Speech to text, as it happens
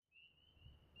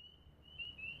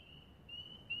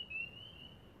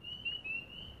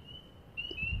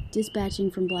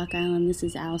Dispatching from Block Island, this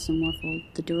is Allison Warfel,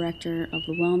 the Director of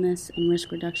the Wellness and Risk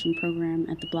Reduction Program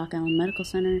at the Block Island Medical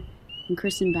Center, and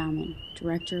Kristen Bauman,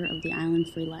 Director of the Island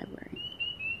Free Library.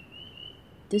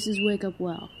 This is Wake Up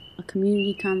Well, a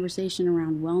community conversation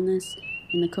around wellness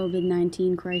in the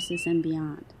COVID-19 crisis and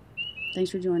beyond.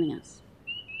 Thanks for joining us.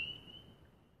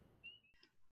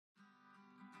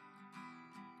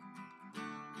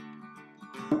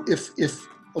 If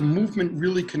a movement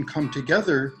really can come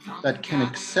together that can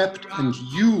accept and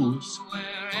use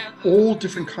all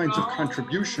different kinds of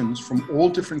contributions from all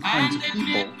different kinds of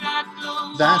people,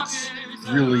 that's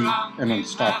really an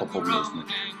unstoppable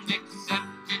movement.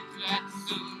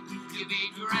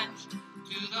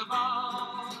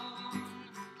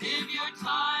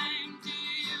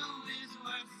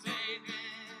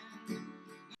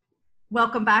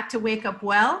 Welcome back to Wake Up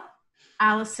Well.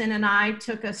 Allison and I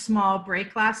took a small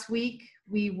break last week.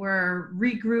 We were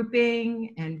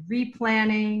regrouping and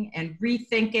replanning and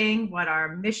rethinking what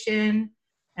our mission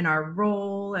and our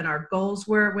role and our goals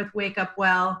were with Wake Up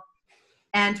Well.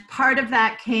 And part of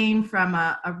that came from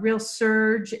a real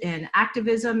surge in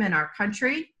activism in our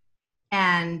country.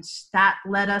 And that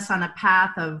led us on a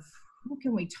path of who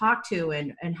can we talk to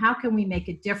and how can we make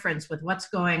a difference with what's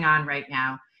going on right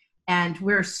now. And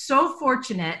we're so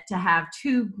fortunate to have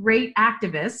two great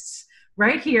activists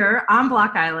right here on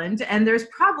Block Island. And there's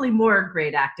probably more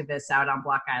great activists out on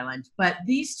Block Island, but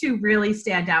these two really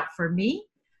stand out for me.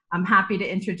 I'm happy to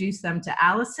introduce them to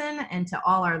Allison and to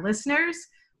all our listeners.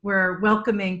 We're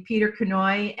welcoming Peter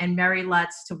Kinoy and Mary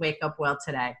Lutz to Wake Up Well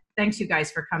today. Thanks you guys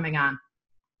for coming on.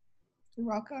 You're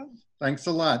welcome. Thanks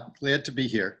a lot. Glad to be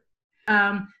here.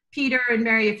 Peter and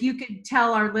Mary, if you could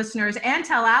tell our listeners and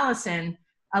tell Allison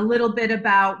a little bit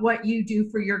about what you do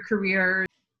for your career.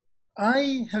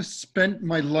 I have spent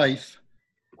my life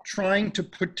trying to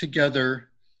put together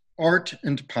art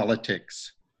and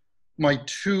politics, my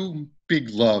two big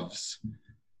loves.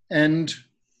 And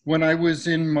when I was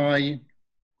in my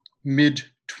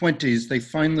mid-20s, they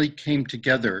finally came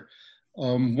together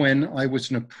when I was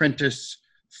an apprentice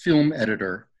film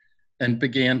editor and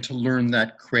began to learn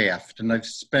that craft. And I've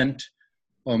spent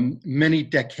many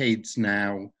decades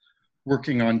now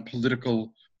working on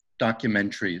political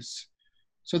documentaries.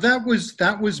 So that was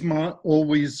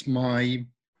always my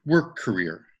work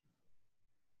career.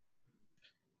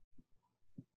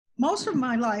 Most of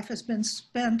my life has been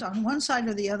spent on one side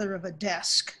or the other of a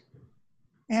desk.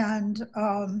 And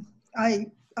I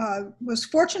was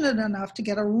fortunate enough to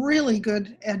get a really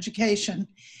good education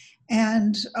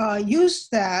and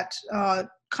used that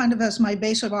kind of as my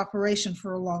base of operation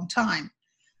for a long time.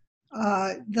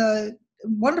 The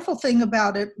wonderful thing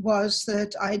about it was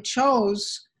that I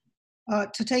chose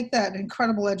to take that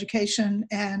incredible education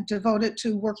and devote it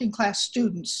to working class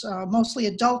students, mostly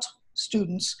adult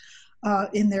students,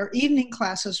 in their evening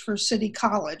classes for City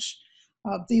College.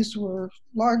 These were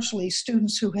largely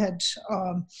students who had,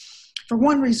 for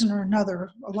one reason or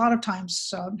another, a lot of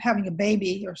times having a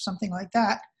baby or something like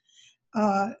that,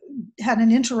 had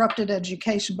an interrupted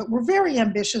education, but were very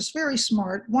ambitious, very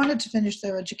smart, wanted to finish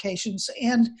their educations,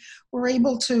 and were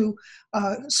able to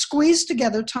squeeze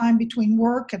together time between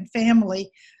work and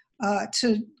family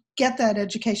to get that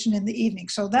education in the evening.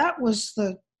 So that was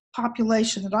the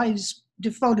population that I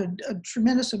devoted a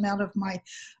tremendous amount of my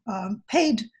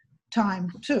paid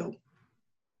time to.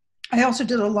 I also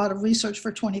did a lot of research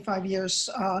for 25 years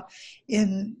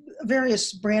in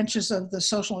various branches of the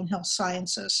social and health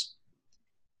sciences.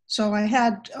 So I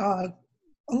had a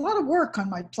lot of work on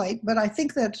my plate, but I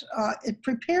think that it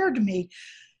prepared me,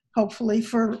 hopefully,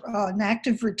 for an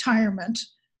active retirement,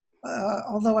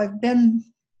 although I've been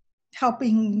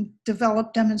helping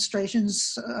develop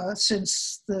demonstrations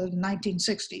since the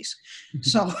 1960s.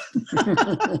 So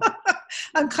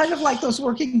I'm kind of like those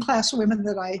working class women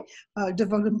that I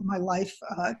devoted my life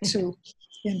to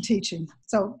in teaching.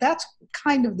 So that's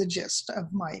kind of the gist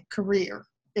of my career,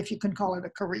 if you can call it a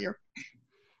career.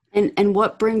 And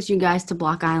what brings you guys to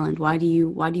Block Island? Why do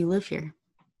you live here?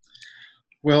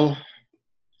 Well,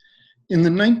 in the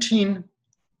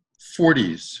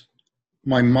 1940s,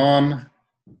 my mom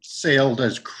sailed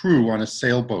as crew on a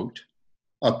sailboat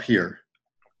up here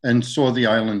and saw the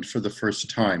island for the first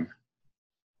time.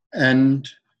 And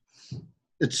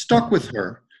it stuck with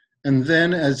her. And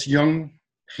then as young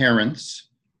parents,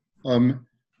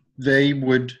 they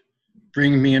would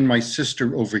bring me and my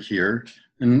sister over here.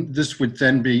 And this would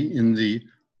then be in the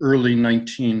early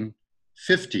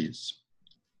 1950s.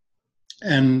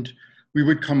 And we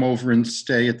would come over and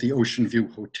stay at the Ocean View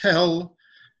Hotel.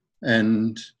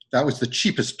 And that was the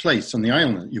cheapest place on the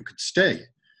island that you could stay.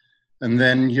 And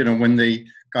then, when they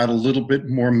got a little bit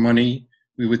more money,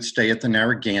 we would stay at the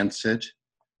Narragansett.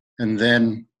 And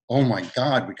then, oh my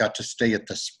God, we got to stay at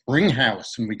the Spring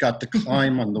House, and we got to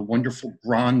climb on the wonderful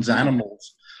bronze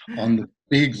animals on the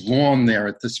big lawn there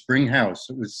at the Spring House.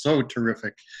 It was so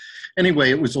terrific.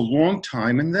 Anyway, it was a long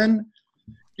time. And then,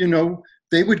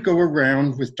 they would go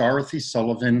around with Dorothy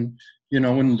Sullivan,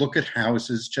 and look at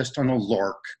houses just on a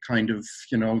lark, kind of,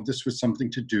 this was something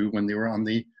to do when they were on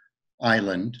the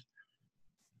island.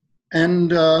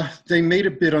 And they made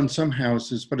a bid on some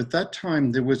houses, but at that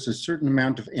time there was a certain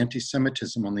amount of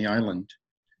anti-Semitism on the island,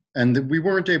 and that we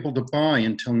weren't able to buy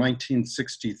until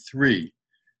 1963.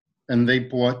 And they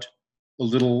bought a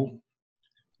little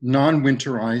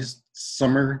non-winterized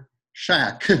summer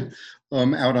shack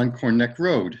out on Corn Neck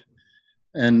Road.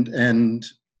 And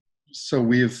so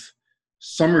we've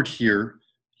summered here,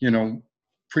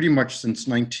 pretty much since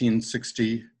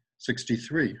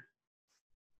 1963.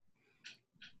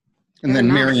 And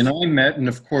then Mary and I met, and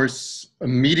of course,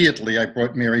 immediately I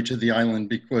brought Mary to the island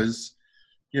because,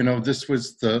 this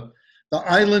was the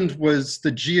island was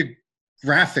the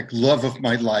geographic love of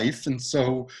my life. And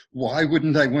so why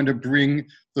wouldn't I want to bring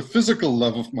the physical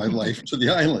love of my life to the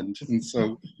island? And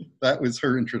so that was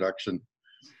her introduction.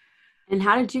 And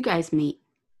how did you guys meet?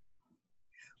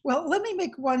 Well, let me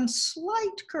make one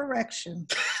slight correction.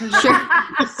 Sure.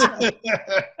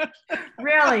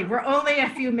 Really, we're only a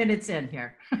few minutes in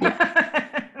here.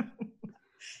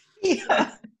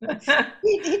 Yeah.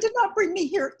 He did not bring me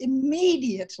here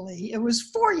immediately. It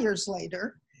was 4 years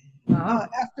later,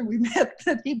 after we met,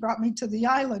 that he brought me to the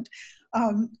island.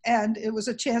 And it was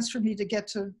a chance for me to get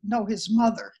to know his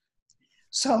mother.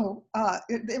 So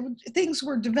things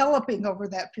were developing over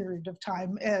that period of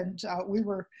time, and we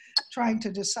were trying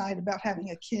to decide about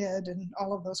having a kid and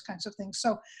all of those kinds of things.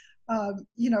 So,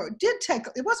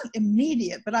 it wasn't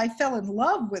immediate, but I fell in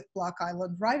love with Block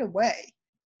Island right away.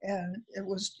 And it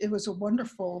was a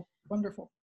wonderful,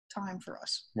 wonderful time for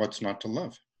us. What's not to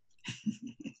love?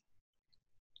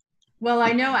 Well,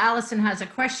 I know Allison has a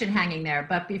question hanging there,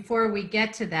 but before we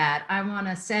get to that, I want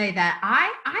to say that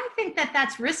I think that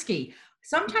that's risky.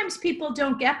 Sometimes people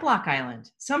don't get Block Island.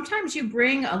 Sometimes you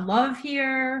bring a love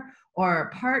here or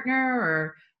a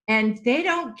partner and they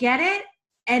don't get it.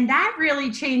 And that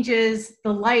really changes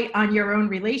the light on your own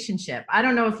relationship. I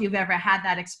don't know if you've ever had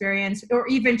that experience, or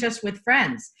even just with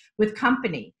friends, with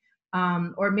company,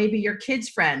 or maybe your kids'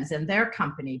 friends and their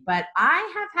company. But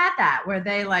I have had that where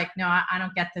they like, no, I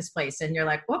don't get this place. And you're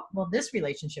like, well, this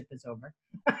relationship is over.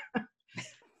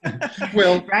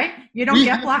 Well, right? You don't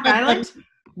get Block Island?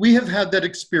 We have had that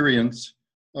experience.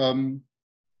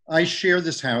 I share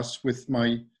this house with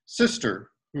my sister,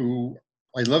 who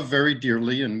I love very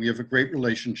dearly, and we have a great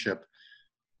relationship.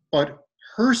 But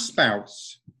her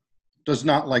spouse does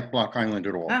not like Block Island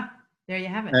at all. Ah, there you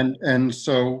have it. And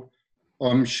so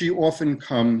she often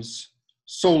comes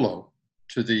solo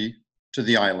to the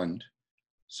island.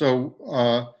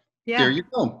 So there you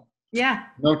go. Yeah.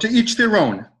 No, to each their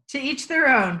own. To each their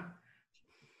own.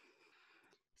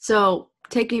 So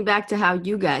take me back to how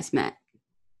you guys met.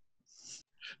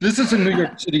 This is a New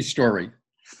York City story.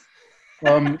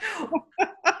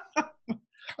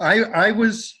 I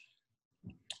was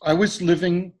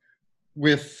living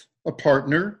with a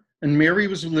partner, and Mary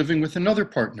was living with another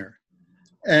partner.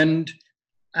 And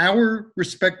our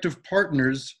respective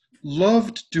partners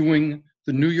loved doing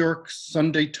the New York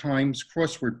Sunday Times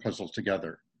crossword puzzle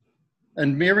together.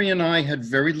 And Mary and I had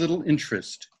very little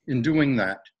interest in doing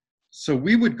that. So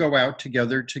we would go out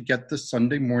together to get the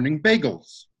Sunday morning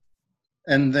bagels.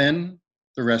 And then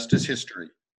the rest is history.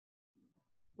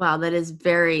 Wow,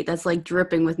 that's like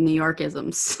dripping with New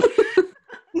Yorkisms.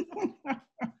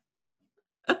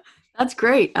 That's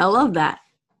great. I love that.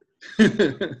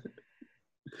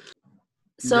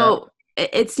 So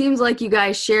it seems like you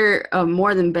guys share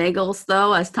more than bagels,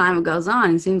 though, as time goes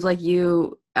on. It seems like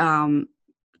you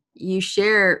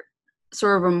share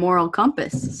sort of a moral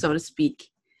compass, so to speak.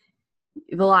 You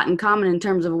have a lot in common in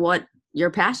terms of what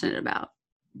you're passionate about.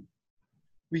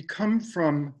 We come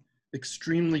from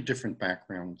extremely different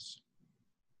backgrounds.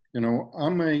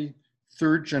 I'm a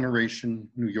third generation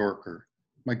New Yorker.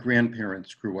 My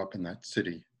grandparents grew up in that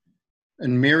city.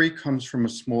 And Mary comes from a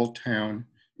small town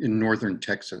in northern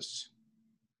Texas.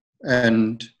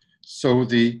 And so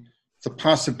the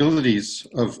possibilities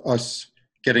of us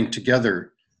getting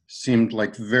together seemed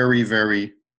like very,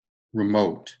 very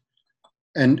remote.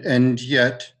 And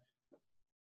yet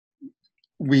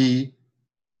we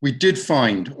did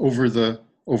find over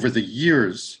the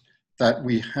years that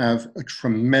we have a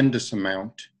tremendous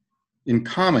amount in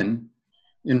common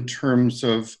in terms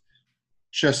of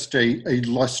just a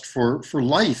lust for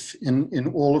life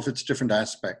in all of its different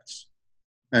aspects.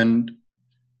 And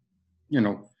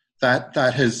that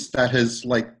has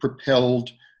like propelled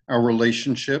our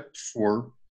relationship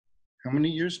for how many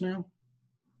years now?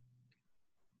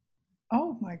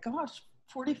 Oh my gosh,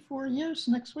 44 years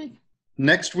next week.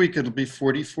 Next week it'll be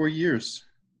 44 years.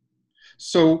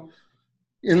 So,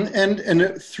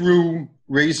 and through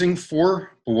raising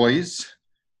 4 boys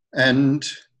and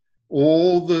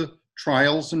all the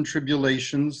trials and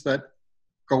tribulations that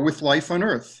go with life on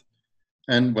earth,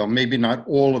 and well, maybe not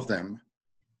all of them,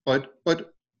 but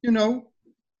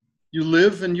you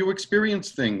live and you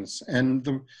experience things,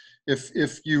 and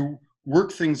if you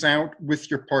work things out with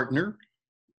your partner,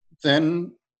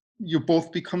 then you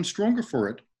both become stronger for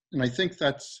it. And I think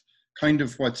that's kind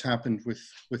of what's happened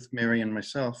with Mary and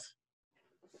myself.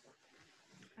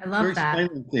 I love Very that.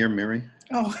 silent there, Mary.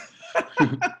 Oh,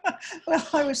 well,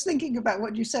 I was thinking about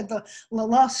what you said, the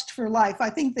lust for life.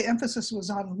 I think the emphasis was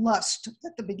on lust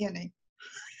at the beginning.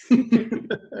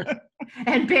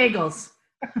 And bagels.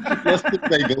 Lust and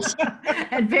bagels.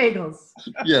 And bagels.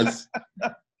 Yes.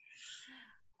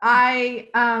 I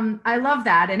love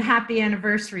that, and happy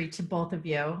anniversary to both of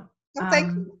you. Oh,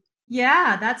 thank you.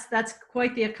 Yeah, that's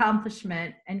quite the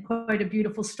accomplishment and quite a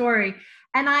beautiful story.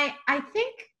 And I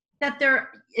think that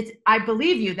I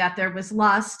believe you that there was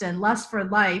lust and lust for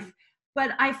life,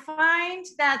 but I find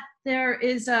that there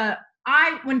is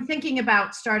when thinking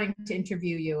about starting to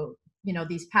interview you,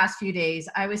 these past few days,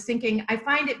 I was thinking, I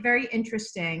find it very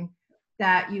interesting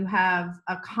that you have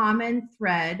a common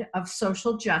thread of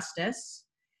social justice,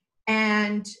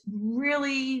 and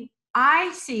really,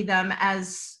 I see them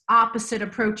as opposite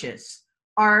approaches.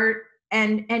 Art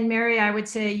and Mary, I would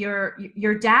say your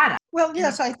data. Well,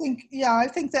 yes, I think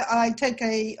that I take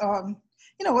a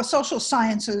social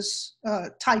sciences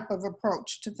type of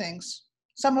approach to things.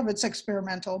 Some of it's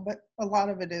experimental, but a lot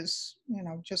of it is,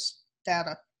 just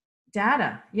data.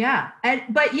 Data, yeah.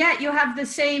 But yet you have the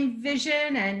same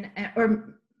vision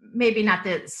or maybe not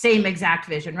the same exact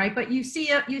vision, right? But you see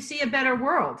a better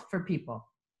world for people.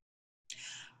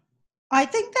 I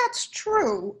think that's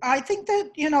true. I think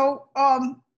that,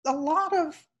 a lot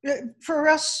of, for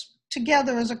us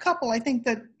together as a couple, I think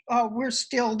that we're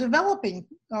still developing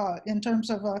in terms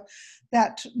of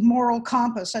that moral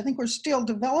compass. I think we're still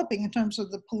developing in terms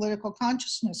of the political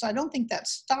consciousness. I don't think that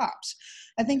stops.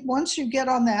 I think once you get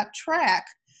on that track,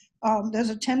 there's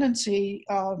a tendency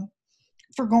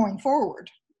for going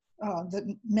forward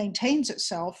that maintains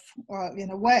itself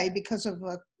in a way because of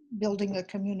building a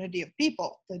community of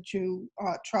people that you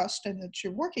trust and that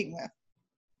you're working with.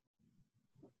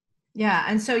 Yeah,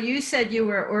 and so you said you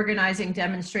were organizing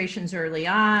demonstrations early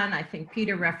on. I think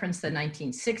Peter referenced the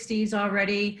 1960s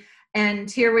already. And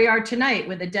here we are tonight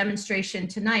with a demonstration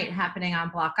tonight happening on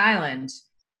Block Island.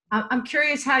 I'm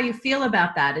curious how you feel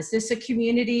about that. Is this a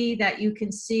community that you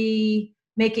can see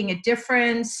making a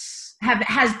difference?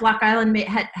 Has Block Island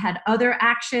had other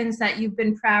actions that you've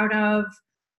been proud of?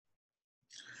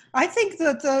 I think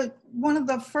that one of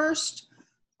the first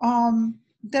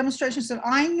demonstrations that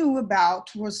I knew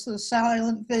about was the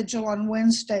silent vigil on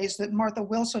Wednesdays that Martha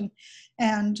Wilson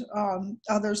and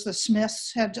others, the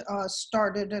Smiths, had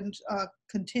started and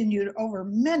continued over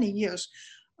many years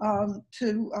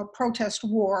to protest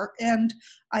war. And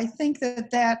I think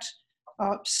that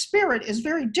spirit is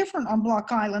very different on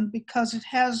Block Island because it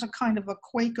has a kind of a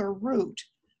Quaker root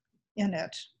in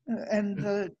it. And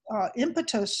the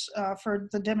impetus for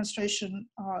the demonstration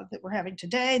that we're having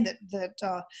today,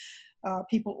 that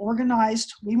people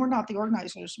organized, we were not the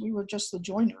organizers, we were just the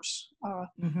joiners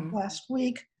last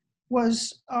week,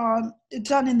 was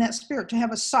done in that spirit, to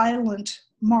have a silent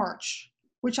march,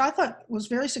 which I thought was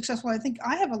very successful. I think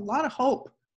I have a lot of hope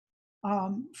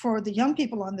for the young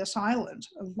people on this island.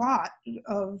 A lot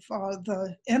of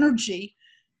the energy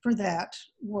for that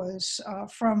was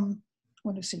from,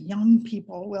 when I say young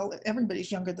people, well,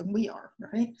 everybody's younger than we are,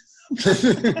 right?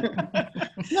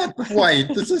 Not quite.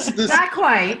 Not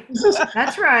quite.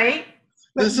 That's right.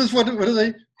 This is what do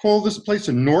they call this place?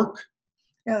 A NORC?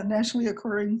 Yeah, nationally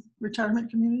occurring retirement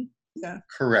community. Yeah.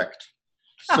 Correct.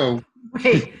 So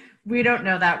wait, we don't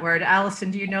know that word.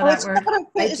 Allison, do you know that word?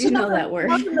 I do know that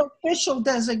word. It's not an official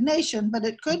designation, but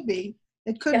it could be.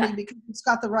 It could be because it's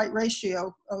got the right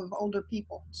ratio of older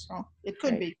people. So it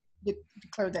could be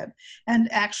declared that. And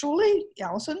actually,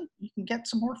 Allison, you can get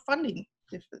some more funding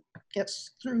if it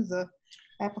gets through the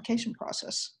application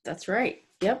process. That's right.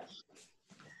 Yep.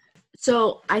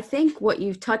 So I think what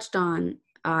you've touched on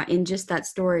in just that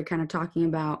story, kind of talking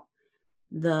about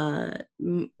the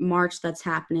march that's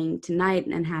happening tonight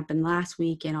and happened last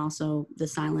week, and also the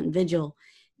silent vigil,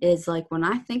 is like, when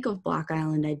I think of Block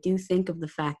Island, I do think of the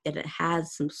fact that it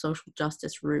has some social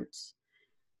justice roots,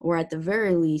 or at the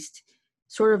very least,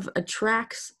 sort of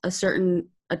attracts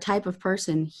a type of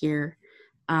person here.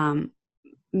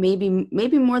 Maybe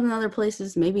more than other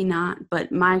places, maybe not.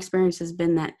 But my experience has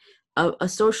been that a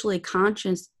socially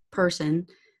conscious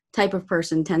type of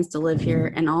person tends to live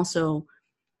here. And also,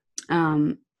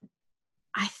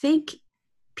 I think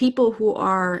people who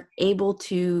are able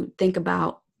to think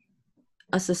about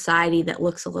a society that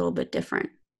looks a little bit different,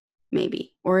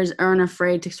 maybe, or aren't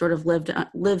afraid to sort of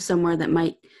live somewhere that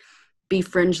might be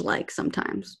fringe-like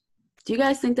sometimes. Do you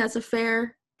guys think that's a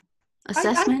fair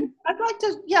assessment? I'd like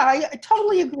to, yeah, I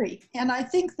totally agree. And I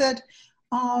think that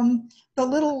the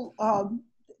little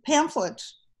pamphlet,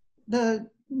 The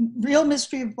Real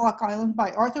Mystery of Block Island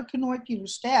by Arthur Kinoy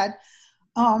Peter's dad,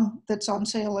 that's on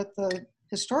sale at the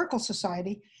Historical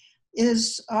Society,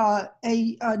 is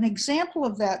an example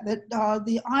of that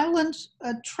the island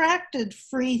attracted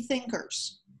free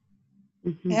thinkers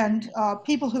and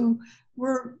people who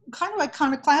were kind of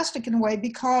iconoclastic in a way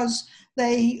because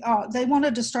they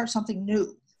wanted to start something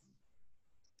new.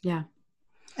 Yeah.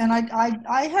 And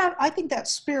I think that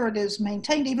spirit is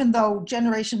maintained, even though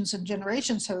generations and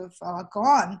generations have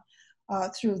gone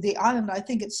through the island. I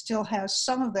think it still has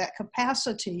some of that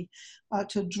capacity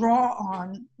to draw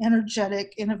on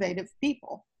energetic, innovative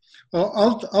people. Well,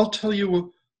 I'll tell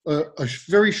you a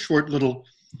very short little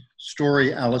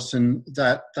story, Allison,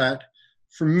 that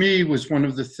for me was one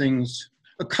of the things,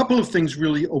 a couple of things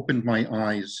really opened my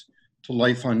eyes to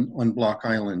life on Block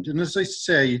Island. And as I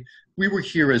say, we were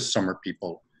here as summer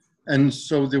people. And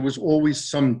so there was always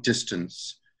some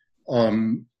distance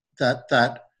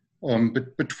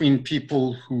between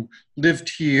people who lived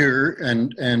here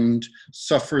and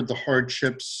suffered the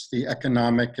hardships, the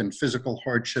economic and physical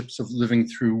hardships of living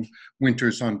through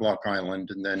winters on Block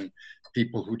Island, and then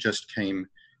people who just came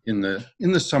in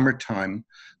the summertime.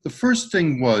 The first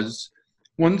thing was,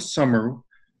 one summer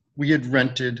we had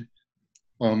rented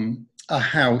a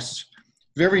house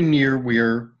very near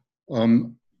where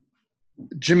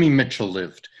Jimmy Mitchell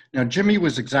lived. Now, Jimmy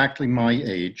was exactly my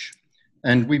age,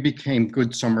 and we became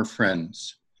good summer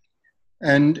friends.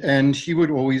 And he would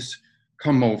always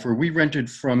come over. We rented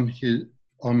from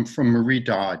Marie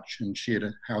Dodge, and she had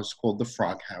a house called the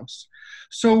Frog House.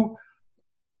 So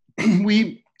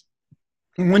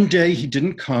one day he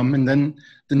didn't come, and then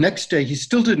the next day he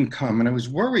still didn't come, and I was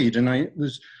worried, and I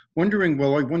was wondering,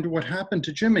 well, I wonder what happened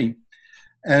to Jimmy.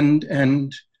 And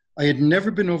I had never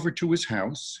been over to his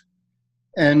house,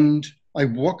 and I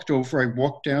walked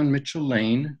down Mitchell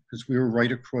Lane, because we were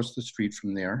right across the street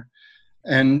from there,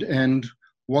 and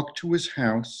walked to his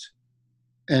house,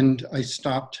 and I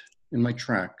stopped in my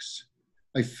tracks.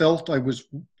 I felt I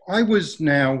was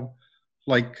now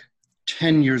like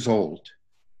 10 years old,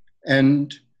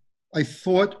 and I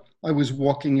thought I was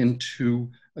walking into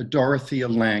a Dorothea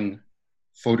Lange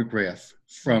photograph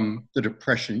from the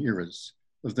Depression eras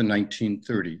of the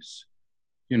 1930s.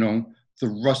 You know, the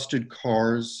rusted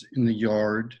cars in the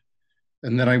yard.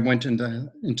 And then I went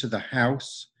into the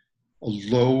house, a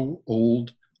low,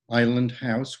 old island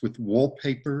house with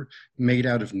wallpaper made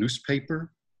out of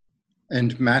newspaper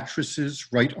and mattresses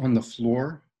right on the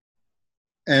floor.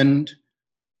 And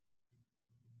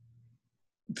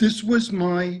this was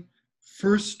my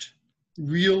first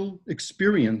real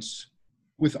experience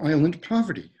with island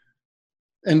poverty.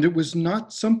 And it was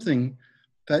not something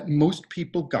that most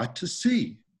people got to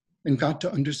see and got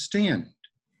to understand.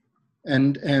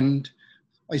 And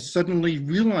I suddenly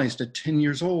realized at 10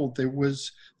 years old, there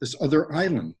was this other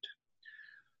island.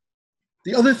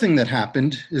 The other thing that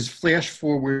happened is flash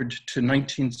forward to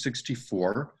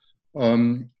 1964,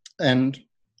 and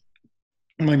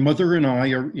my mother and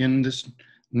I are in this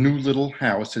new little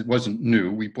house. It wasn't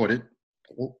new, we bought it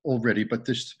already, but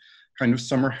this kind of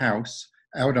summer house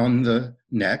out on the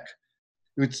neck.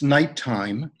 It's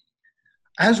nighttime.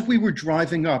 As we were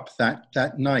driving up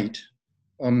that night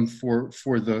for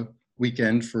the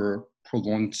weekend, for a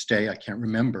prolonged stay, I can't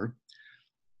remember,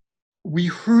 we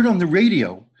heard on the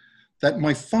radio that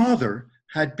my father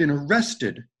had been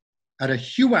arrested at a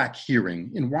HUAC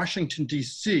hearing in Washington,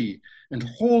 D.C., and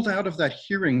hauled out of that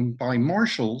hearing by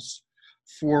marshals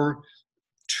for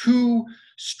too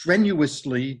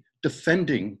strenuously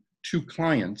defending two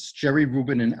clients, Jerry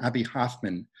Rubin and Abby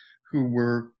Hoffman, who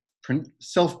were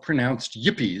self-pronounced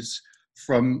yippies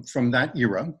from that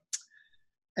era.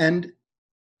 And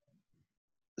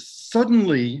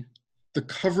suddenly the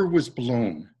cover was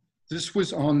blown. This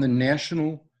was on the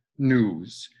national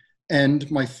news. And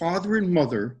my father and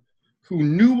mother, who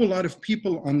knew a lot of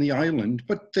people on the island,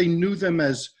 but they knew them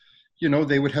as, you know,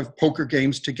 they would have poker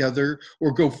games together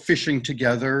or go fishing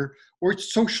together or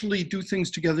socially do things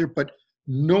together, but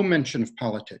no mention of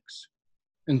politics.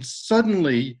 And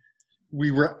suddenly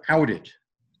we were outed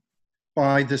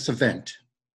by this event.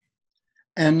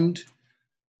 And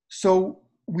so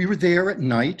we were there at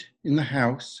night in the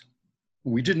house.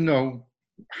 We didn't know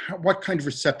what kind of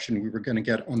reception we were going to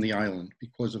get on the island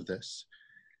because of this.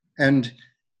 And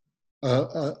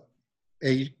a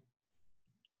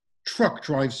truck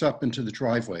drives up into the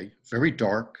driveway, very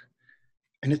dark,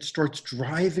 and it starts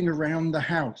driving around the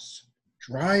house.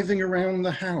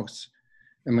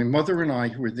 And my mother and I,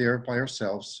 who were there by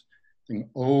ourselves, think,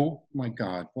 oh my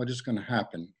God, what is going to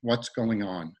happen? What's going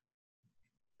on?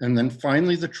 And then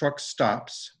finally the truck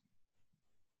stops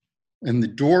and the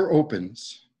door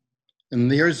opens,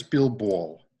 and there's Bill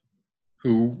Ball,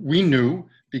 who we knew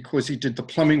because he did the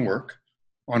plumbing work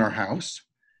on our house.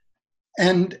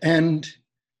 And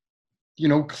you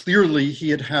know, clearly he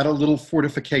had had a little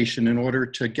fortification in order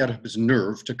to get up his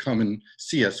nerve to come and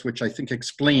see us, which I think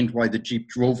explained why the Jeep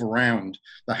drove around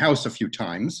the house a few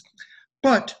times.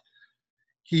 But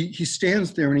he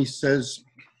stands there and he says,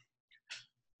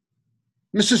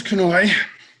 Mrs. Kinoy,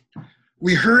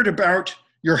 we heard about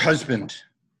your husband.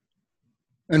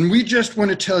 And we just want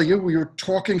to tell you, we were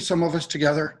talking, some of us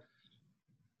together,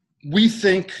 we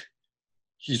think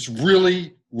he's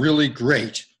really, really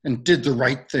great and did the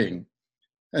right thing.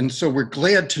 And so we're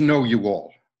glad to know you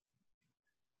all.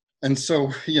 And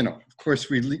so, you know, of course,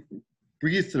 we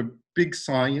breathed a big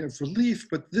sigh of relief,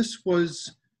 but this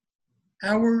was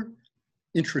our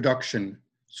introduction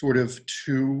sort of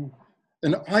to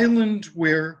an island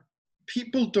where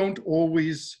people don't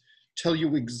always tell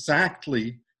you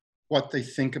exactly what they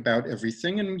think about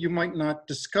everything, and you might not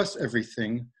discuss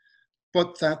everything,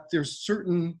 but that there's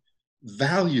certain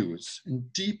values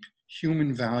and deep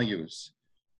human values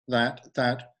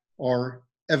that are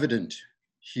evident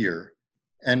here,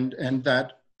 and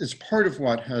that is part of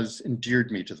what has endeared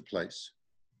me to the place.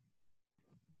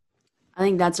 I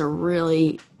think that's a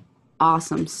really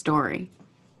awesome story.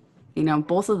 You know,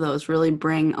 both of those really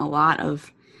bring a lot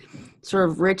of sort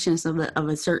of richness of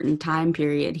a certain time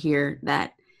period here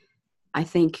that I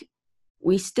think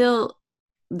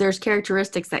there's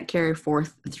characteristics that carry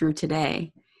forth through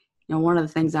today. You know, one of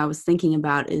the things I was thinking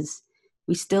about is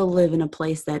we still live in a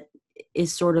place that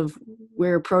is sort of,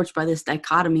 we're approached by this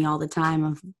dichotomy all the time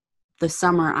of the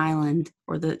summer island,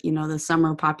 or the, you know, the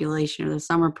summer population or the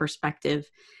summer perspective,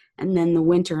 and then the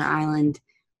winter island,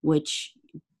 which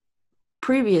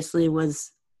previously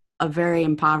was a very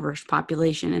impoverished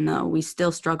population. And we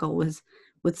still struggle with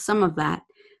some of that,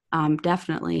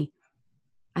 definitely.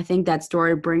 I think that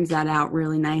story brings that out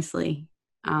really nicely.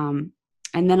 And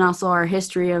then also our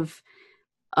history of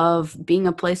being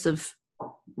a place of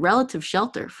relative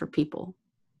shelter for people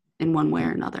in one way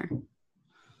or another.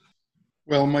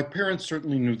 Well, my parents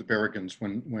certainly knew the Berrigans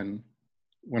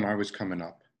when I was coming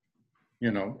up, you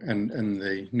know, and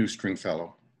they knew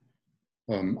Stringfellow.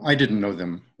 I didn't know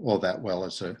them all that well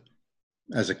as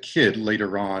a kid.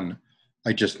 Later on,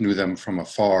 I just knew them from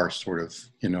afar, sort of,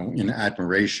 you know, in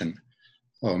admiration,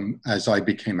 as I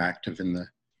became active in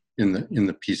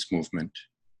the peace movement.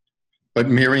 But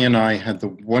Mary and I had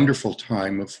the wonderful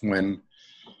time of when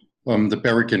the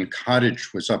Berrigan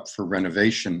cottage was up for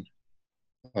renovation.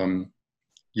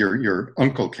 Your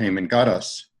uncle came and got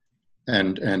us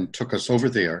and took us over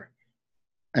there.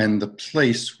 And the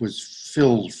place was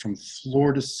filled from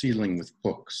floor to ceiling with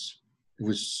books. It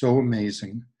was so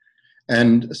amazing.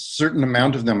 And a certain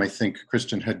amount of them, I think,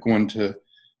 Kristen, had gone to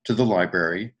the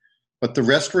library, but the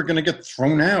rest were going to get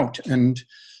thrown out. And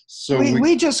so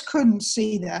we just couldn't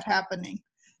see that happening.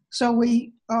 So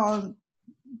we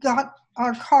got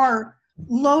our car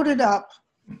loaded up,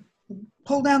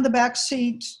 pulled down the back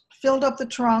seat, filled up the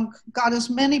trunk, got as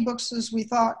many books as we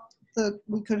thought that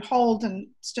we could hold and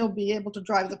still be able to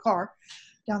drive the car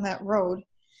down that road,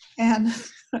 and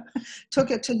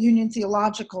took it to Union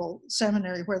Theological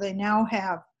Seminary, where they now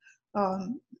have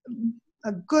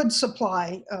a good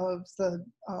supply of the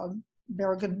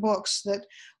Berrigan books that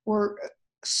were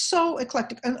so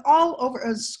eclectic and all over,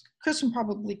 as Kristen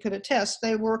probably could attest,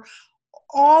 they were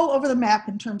all over the map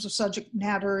in terms of subject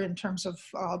matter, in terms of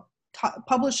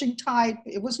publishing type.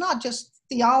 It was not just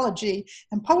theology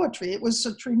and poetry. It was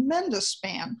a tremendous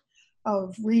span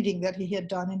of reading that he had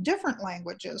done in different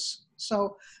languages.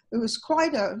 So it was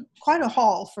quite a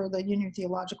haul for the Union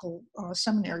Theological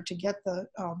Seminary to get the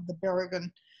Berrigan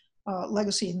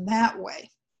legacy in that way.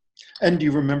 And do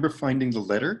you remember finding the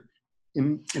letter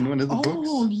in one of the books?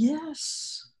 Oh,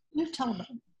 yes. You tell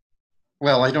them.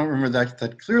 Well, I don't remember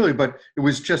that clearly, but it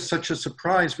was just such a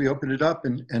surprise. We opened it up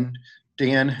and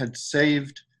Dan had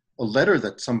saved a letter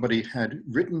that somebody had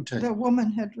written to him. The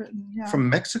woman had written, yeah. From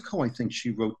Mexico, I think she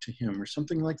wrote to him or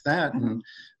something like that.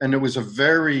 And it was a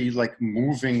very like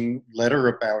moving letter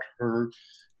about her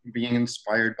being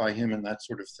inspired by him and that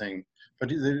sort of thing.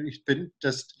 But it's been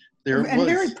just, there and was.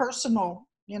 very personal,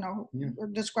 you know,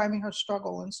 describing her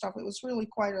struggle and stuff. It was really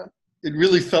quite a. It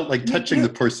really felt like touching the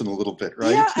person a little bit,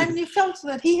 right? Yeah, and you felt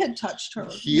that he had touched her.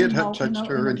 He had touched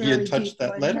her, and he had touched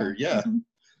that letter, yeah. Mm-hmm.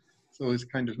 So it was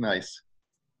kind of nice.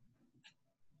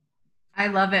 I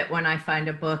love it when I find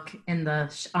a book on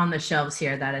the shelves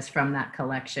here that is from that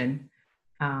collection.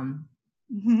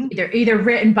 Either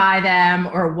written by them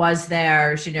or was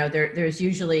theirs. You know, there's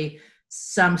usually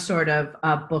some sort of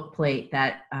book plate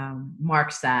that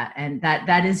marks that, and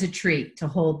that is a treat to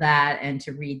hold that and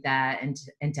to read that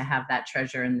and to have that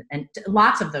treasure and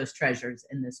lots of those treasures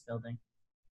in this building.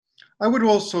 I would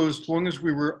also, as long as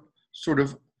we were sort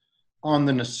of on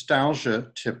the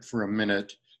nostalgia tip for a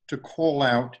minute, to call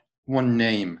out one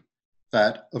name,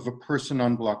 that of a person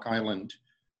on Block Island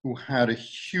who had a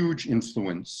huge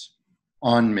influence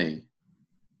on me.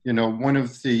 You know, one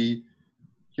of the,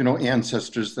 you know,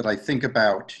 ancestors that I think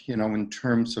about, you know, in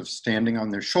terms of standing on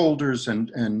their shoulders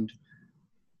and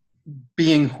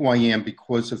being who I am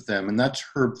because of them, and that's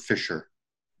Herb Fisher.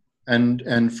 And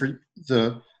for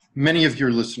the many of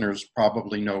your listeners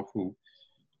probably know who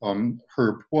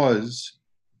Herb was,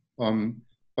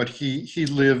 but he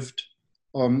lived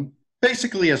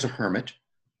basically as a hermit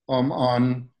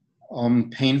on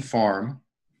Payne Farm,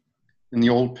 in the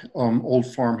old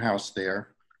farmhouse there,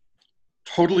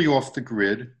 totally off the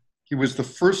grid. He was the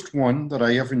first one that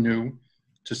I ever knew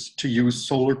to use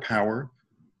solar power.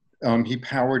 He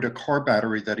powered a car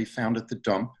battery that he found at the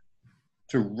dump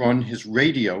to run his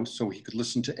radio so he could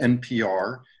listen to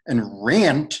NPR and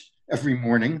rant every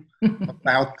morning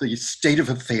about the state of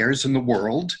affairs in the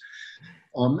world.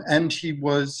 And he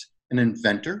was an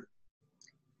inventor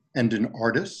and an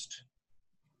artist.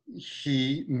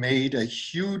 He made a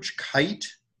huge kite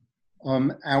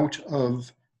out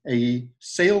of a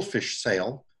sailfish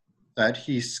sail that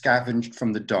he scavenged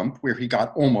from the dump, where he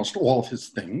got almost all of his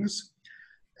things.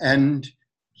 And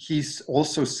he's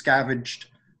also scavenged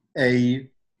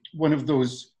one of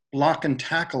those block and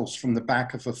tackles from the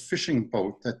back of a fishing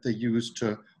boat that they use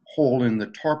to haul in the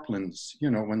tarpaulins,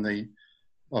 you know, when they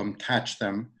catch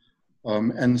them.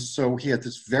 And so he had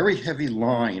this very heavy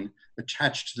line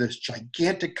attached to this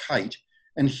gigantic kite,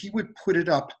 and he would put it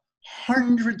up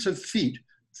hundreds of feet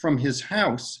from his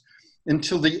house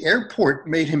until the airport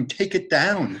made him take it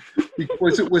down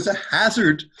because it was a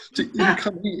hazard to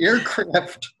incoming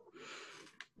aircraft.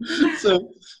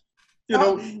 So, you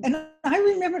know. And I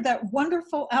remember that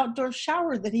wonderful outdoor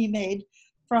shower that he made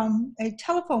from a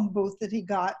telephone booth that he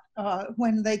got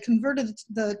when they converted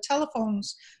the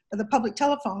telephones, the public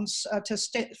telephones, to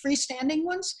freestanding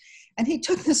ones. And he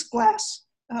took this glass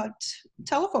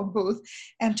telephone booth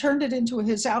and turned it into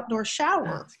his outdoor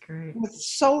shower. That's great. With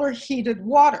solar heated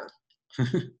water.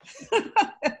 It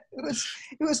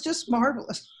was just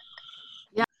marvelous.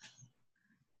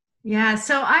 Yeah.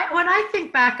 So when I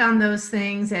think back on those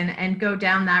things and go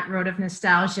down that road of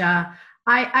nostalgia,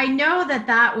 I know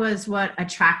that was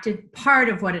part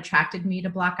of what attracted me to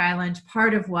Block Island,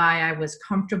 part of why I was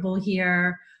comfortable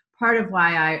here, part of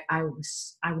why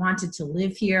I wanted to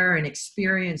live here and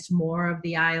experience more of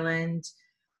the island.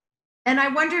 And I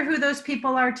wonder who those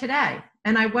people are today.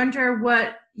 And I wonder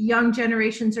what young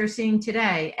generations are seeing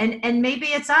today. And maybe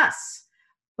it's us,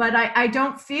 but I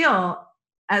don't feel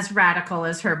as radical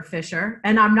as Herb Fisher,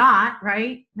 and I'm not,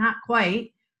 right? Not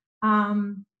quite.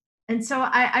 And so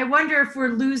I wonder if we're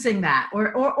losing that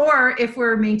or if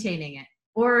we're maintaining it,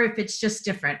 or if it's just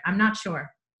different. I'm not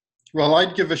sure. Well,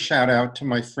 I'd give a shout out to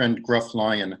my friend Gruff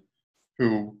Lion,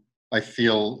 who I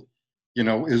feel, you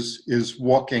know, is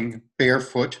walking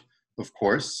barefoot, of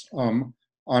course, on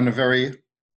a very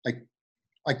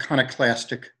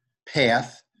iconoclastic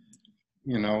path.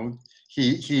 You know,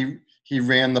 he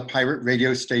ran the pirate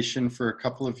radio station for a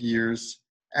couple of years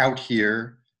out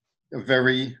here, a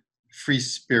very free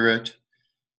spirit,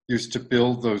 used to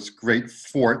build those great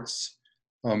forts,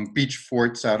 beach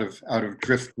forts out of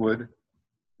driftwood.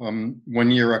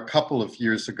 One year, a couple of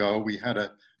years ago, we had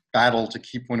a battle to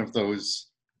keep one of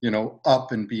those, you know,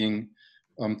 up and being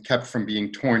kept from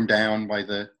being torn down by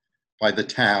the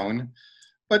town.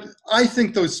 But I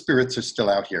think those spirits are still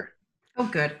out here. Oh,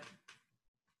 good.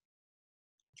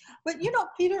 But, you know,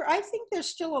 Peter, I think there's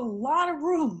still a lot of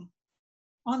room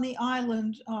on the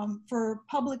island for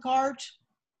public art,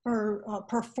 for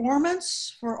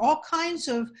performance, for all kinds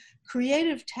of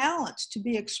creative talents to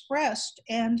be expressed,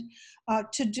 and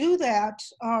to do that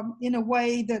in a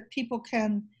way that people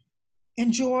can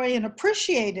enjoy and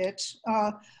appreciate it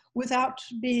without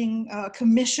being a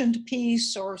commissioned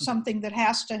piece or something that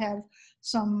has to have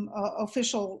some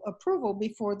official approval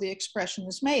before the expression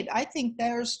is made. I think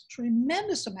there's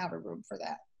tremendous amount of room for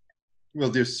that. Well,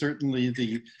 there's certainly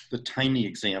the tiny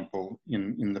example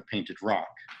in the painted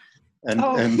rock. And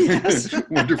Yes.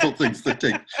 wonderful things that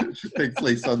take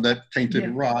place on that painted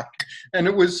rock. And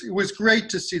it was great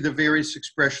to see the various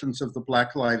expressions of the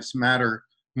Black Lives Matter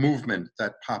movement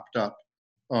that popped up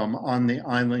on the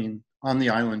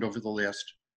island over the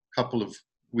last couple of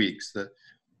weeks.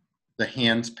 The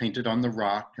hands painted on the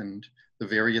rock and the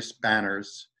various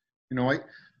banners. You know,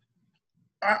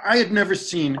 I had never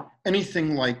seen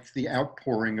anything like the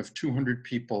outpouring of 200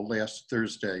 people last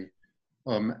Thursday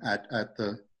at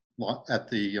the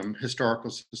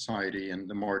Historical Society and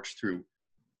the march through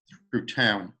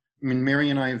town. I mean,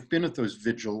 Mary and I have been at those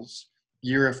vigils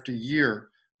year after year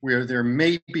where there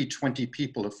may be 20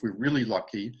 people if we're really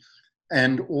lucky,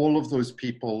 and all of those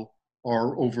people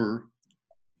are over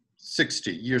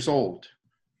 60 years old.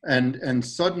 And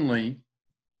suddenly,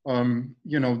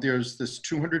 you know, there's this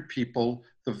 200 people,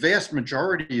 the vast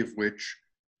majority of which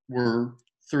were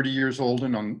 30 years old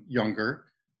and younger.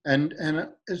 And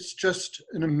it's just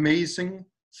an amazing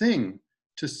thing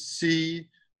to see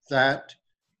that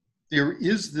there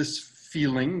is this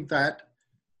feeling that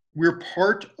we're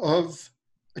part of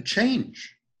a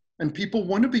change and people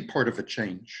want to be part of a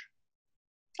change.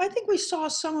 I think we saw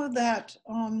some of that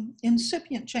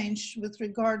incipient change with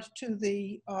regard to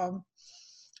the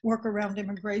work around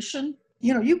immigration.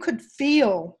 You know, you could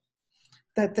feel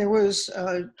that there was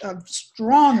a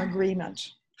strong agreement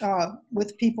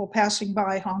with people passing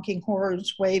by, honking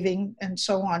horns, waving, and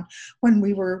so on, when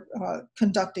we were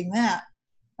conducting that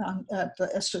at the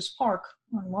Estes Park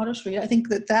on Water Street. I think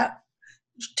that,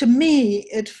 to me,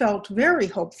 it felt very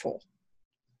hopeful.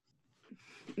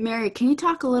 Mary, can you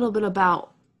talk a little bit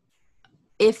about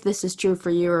if this is true for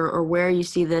you or where you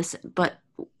see this, but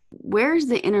where's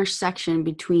the intersection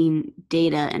between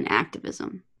data and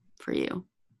activism for you?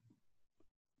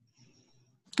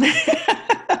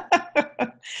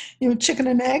 You know, chicken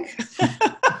and egg?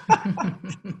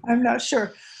 I'm not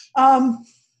sure.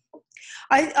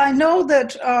 I know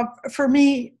that for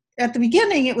me, at the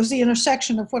beginning, it was the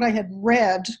intersection of what I had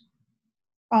read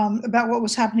about what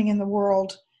was happening in the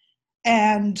world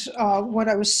and what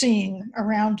I was seeing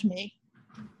around me.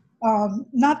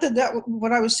 Not that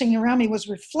what I was seeing around me was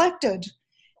reflected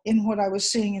in what I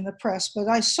was seeing in the press, but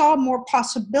I saw more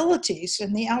possibilities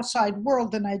in the outside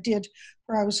world than I did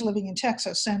where I was living in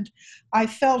Texas. And I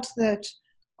felt that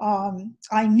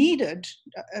I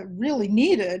really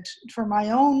needed for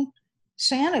my own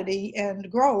sanity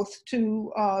and growth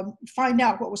to find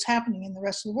out what was happening in the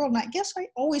rest of the world. And I guess I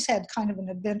always had kind of an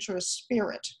adventurous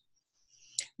spirit,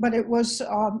 but it was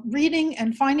reading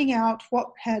and finding out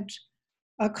what had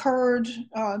occurred,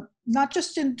 not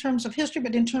just in terms of history,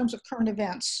 but in terms of current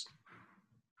events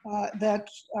that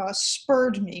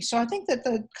spurred me. So I think that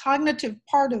the cognitive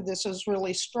part of this is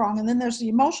really strong. And then there's the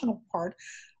emotional part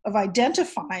of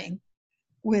identifying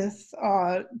with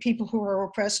people who are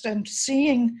oppressed and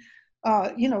seeing,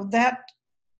 you know, that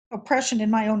oppression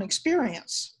in my own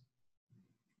experience.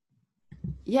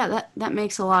 Yeah, that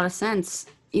makes a lot of sense.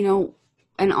 You know,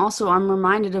 and also I'm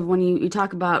reminded of when you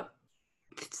talk about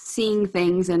seeing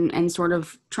things and sort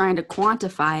of trying to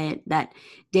quantify it, that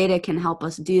data can help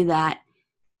us do that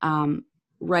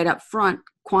right up front,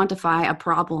 quantify a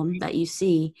problem that you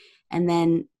see. And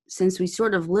then since we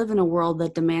sort of live in a world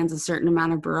that demands a certain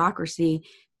amount of bureaucracy,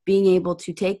 being able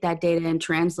to take that data and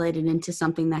translate it into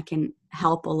something that can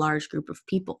help a large group of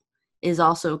people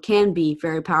can be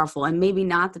very powerful, and maybe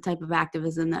not the type of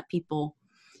activism that people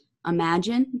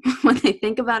imagine when they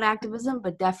think about activism,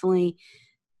 but definitely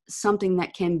something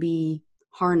that can be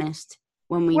harnessed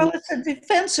when we... Well, it's a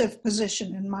defensive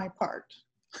position in my part,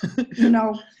 you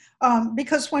know,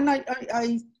 because when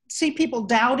I see people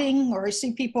doubting, or I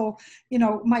see people, you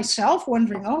know, myself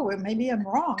wondering, oh, maybe I'm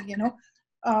wrong, you know,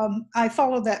 I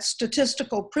follow that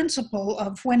statistical principle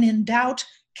of when in doubt,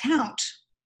 count.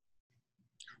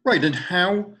 Right, and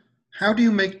how do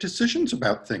you make decisions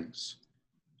about things?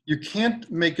 You can't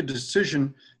make a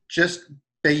decision just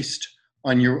based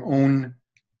on your own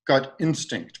gut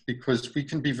instinct, because we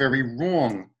can be very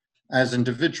wrong as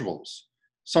individuals.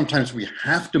 Sometimes we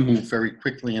have to move very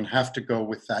quickly and have to go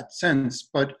with that sense,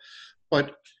 but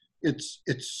it's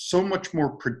so much more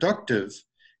productive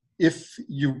if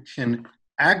you can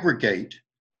aggregate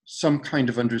some kind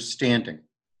of understanding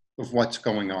of what's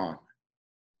going on.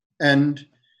 And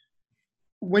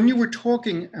when you were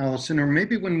talking, Allison, or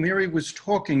maybe when Mary was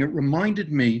talking, it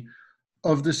reminded me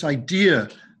of this idea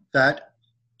that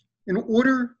in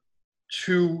order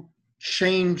to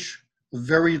change a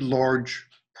very large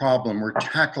problem or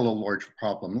tackle a large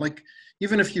problem, like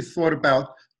even if you thought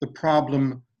about the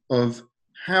problem of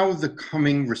how the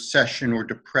coming recession or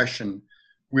depression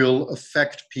will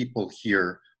affect people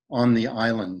here on the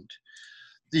island.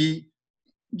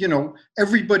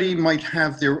 Everybody might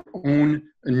have their own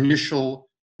initial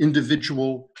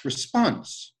individual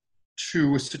response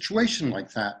to a situation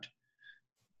like that.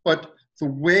 But the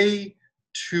way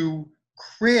to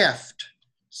craft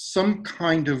some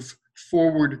kind of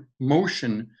forward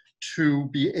motion to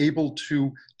be able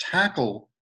to tackle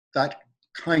that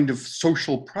kind of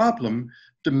social problem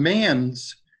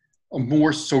demands a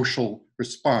more social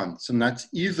response. And that's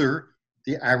either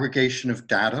the aggregation of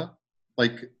data,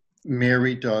 like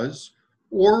Mary does,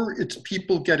 or it's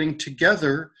people getting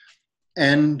together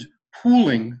and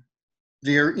pooling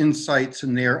their insights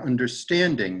and their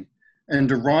understanding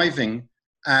and arriving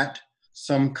at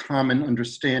some common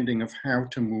understanding of how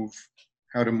to move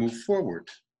forward.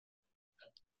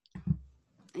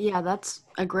 Yeah, that's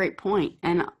a great point.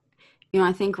 And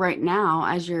I think right now,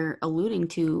 as you're alluding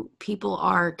to, people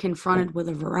are confronted with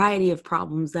a variety of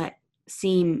problems that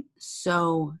seem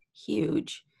so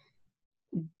huge.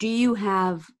 Do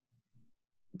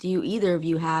either of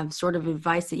you have sort of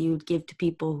advice that you would give to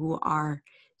people who are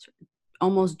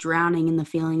almost drowning in the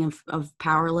feeling of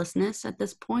powerlessness at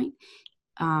this point,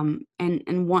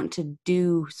 and want to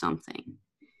do something?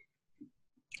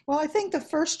 Well, I think the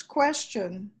first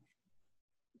question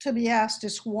to be asked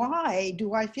is, why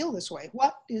do I feel this way?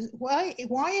 Why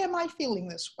am I feeling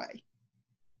this way?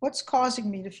 What's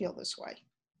causing me to feel this way?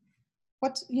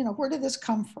 Where did this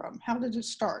come from? How did it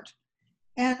start?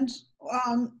 And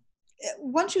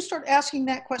once you start asking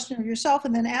that question of yourself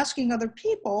and then asking other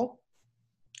people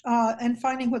and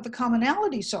finding what the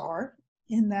commonalities are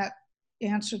in that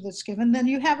answer that's given, then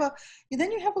you have a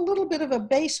little bit of a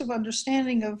base of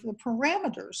understanding of the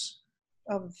parameters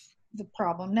of the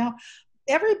problem. Now,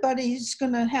 everybody's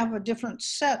going to have a different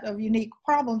set of unique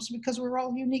problems because we're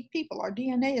all unique people. Our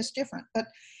DNA is different, but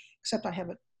except I have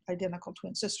an identical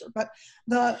twin sister. But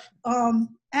the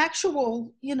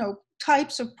actual,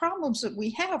 types of problems that we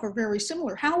have are very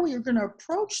similar. How we are going to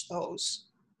approach those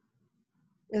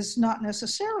is not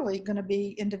necessarily going to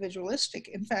be individualistic.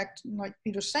 In fact, like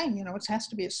Peter's saying, it has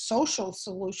to be a social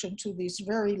solution to these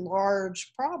very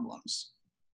large problems.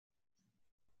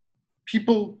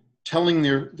 People telling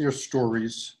their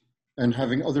stories and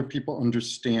having other people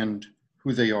understand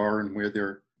who they are and where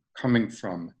they're coming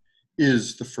from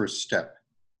is the first step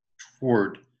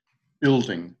toward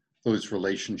building those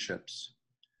relationships.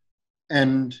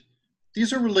 And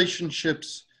these are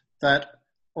relationships that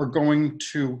are going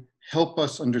to help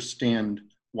us understand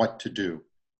what to do.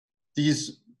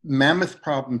 These mammoth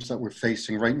problems that we're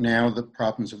facing right now, the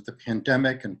problems of the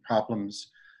pandemic and problems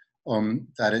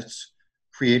that it's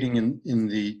creating in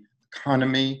the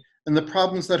economy, and the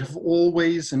problems that have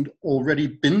always and already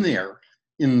been there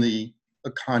in the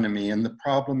economy, and the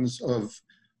problems of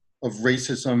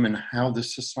racism and how the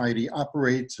society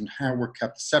operates and how we're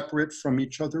kept separate from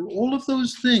each other, all of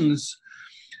those things,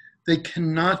 they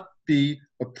cannot be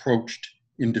approached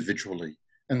individually.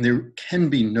 And there can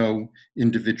be no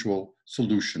individual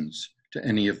solutions to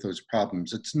any of those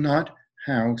problems. It's not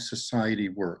how society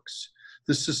works.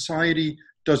 The society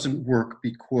doesn't work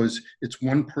because it's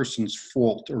one person's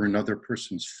fault or another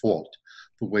person's fault,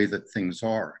 the way that things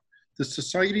are. The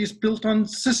society is built on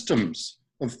systems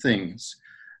of things.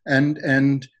 And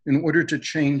in order to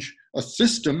change a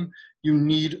system, you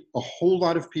need a whole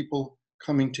lot of people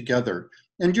coming together.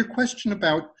 And your question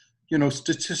about,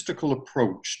 statistical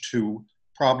approach to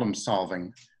problem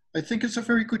solving, I think is a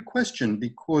very good question,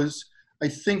 because I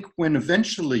think when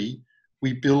eventually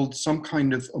we build some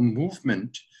kind of a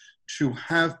movement to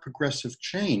have progressive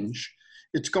change,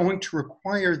 it's going to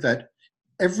require that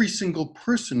every single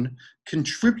person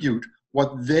contribute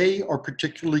what they are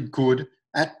particularly good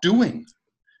at doing.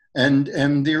 And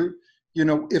there,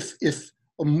 if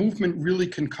a movement really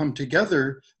can come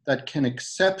together that can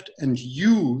accept and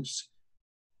use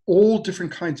all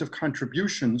different kinds of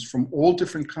contributions from all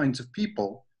different kinds of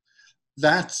people,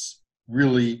 that's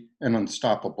really an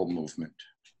unstoppable movement.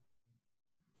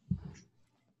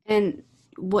 And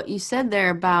what you said there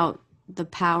about the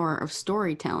power of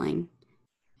storytelling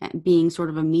being sort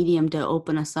of a medium to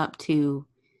open us up to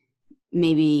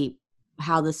maybe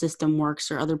how the system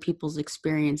works or other people's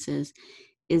experiences,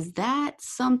 is that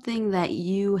something that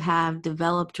you have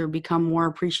developed or become more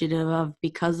appreciative of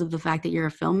because of the fact that you're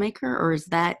a filmmaker, or is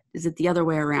it the other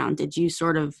way around?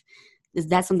 Is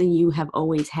that something you have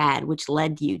always had, which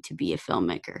led you to be a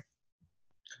filmmaker?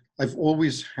 I've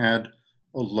always had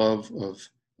a love of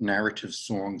narrative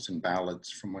songs and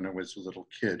ballads from when I was a little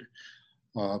kid.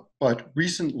 But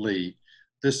recently,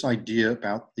 this idea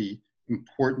about the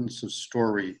importance of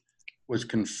story was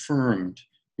confirmed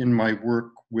in my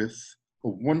work with a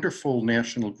wonderful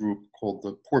national group called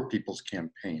the Poor People's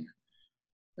Campaign.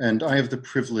 And I have the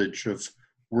privilege of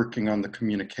working on the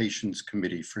communications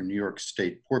committee for New York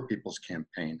State Poor People's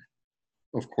Campaign.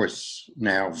 Of course,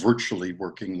 now virtually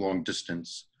working long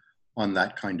distance on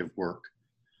that kind of work.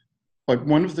 But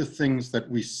one of the things that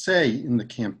we say in the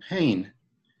campaign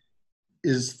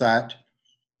is that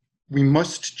we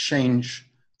must change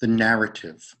the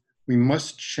narrative. We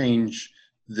must change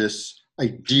this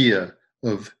idea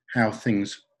of how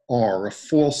things are, a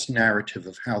false narrative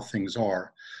of how things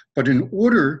are. But in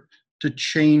order to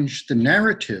change the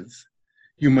narrative,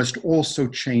 you must also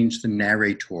change the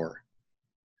narrator.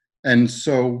 And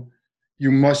so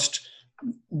you must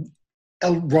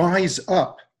rise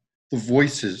up the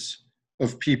voices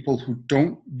of people who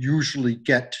don't usually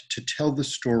get to tell the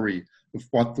story of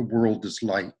what the world is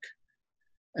like.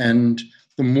 And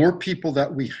the more people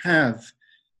that we have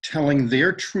telling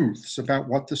their truths about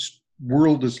what this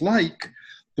world is like,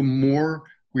 the more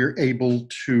we're able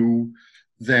to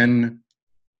then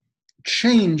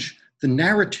change the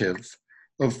narrative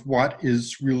of what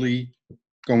is really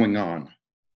going on.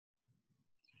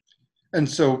 And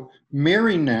so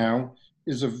Mary now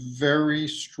is a very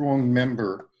strong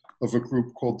member of a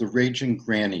group called the Raging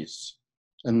Grannies.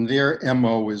 And their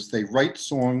MO is they write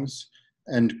songs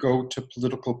and go to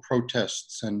political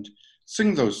protests and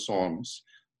sing those songs.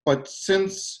 But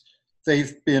since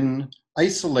they've been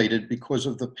isolated because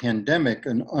of the pandemic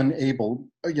and unable,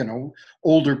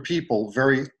 older people,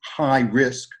 very high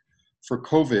risk for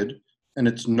COVID, and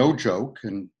it's no joke,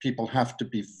 and people have to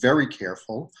be very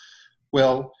careful.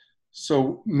 Well,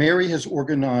 so Mary has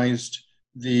organized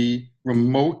the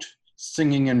remote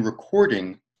singing and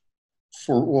recording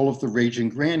for all of the Raging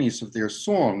Grannies of their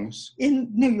songs. In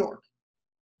New York.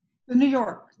 The New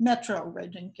York Metro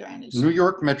Raging Grannies. New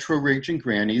York Metro Raging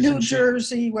Grannies. New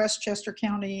Jersey, Westchester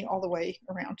County, all the way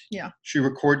around, yeah. She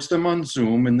records them on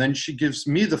Zoom, and then she gives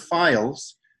me the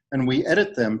files, and we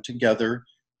edit them together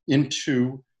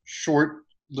into short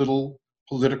little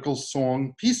political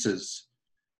song pieces.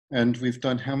 And we've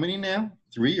done how many now?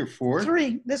 3 or 4?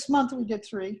 3. This month we did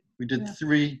 3. We did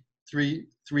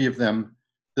three of them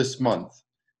this month.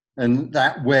 And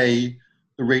that way,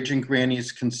 the Raging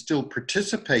Grannies can still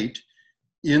participate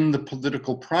in the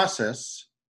political process.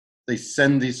 They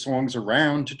send these songs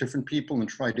around to different people and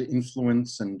try to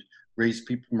influence and raise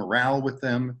people morale with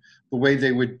them the way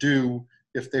they would do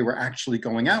if they were actually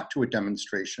going out to a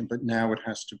demonstration, but now it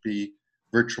has to be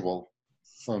virtual,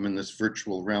 in this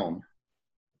virtual realm.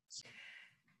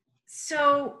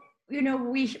 So,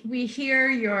 we hear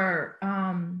your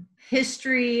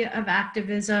history of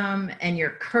activism and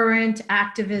your current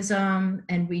activism,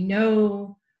 and we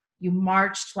know you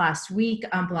marched last week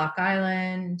on Block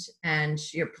Island, and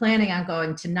you're planning on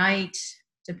going tonight,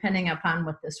 depending upon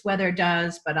what this weather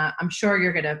does, but I'm sure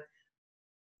you're going to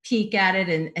peek at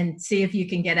it and see if you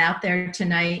can get out there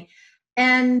tonight.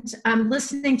 And I'm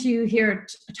listening to you here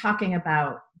talking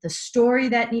about the story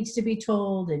that needs to be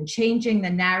told and changing the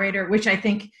narrator, which I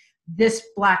think this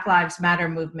Black Lives Matter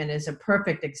movement is a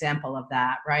perfect example of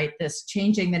that, right? This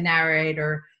changing the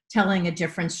narrator, telling a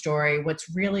different story,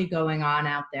 what's really going on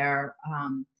out there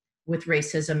with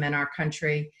racism in our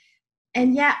country.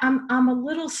 And yet I'm a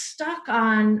little stuck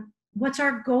on what's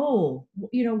our goal?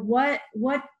 What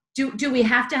do we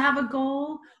have to have a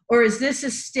goal? Or is this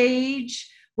a stage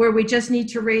where we just need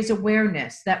to raise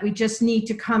awareness, that we just need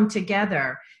to come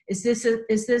together? Is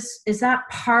that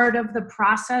part of the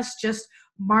process, just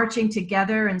marching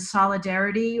together in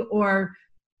solidarity, or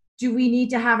do we need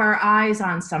to have our eyes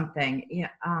on something?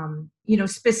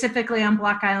 Specifically on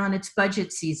Block Island, it's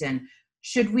budget season.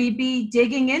 Should we be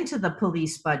digging into the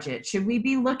police budget? Should we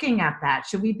be looking at that?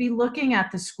 Should we be looking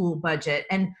at the school budget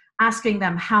and asking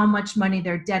them how much money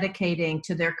they're dedicating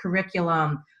to their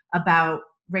curriculum about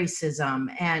racism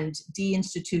and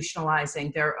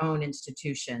deinstitutionalizing their own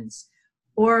institutions?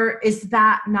 Or is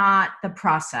that not the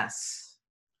process?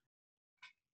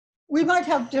 We might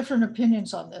have different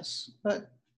opinions on this,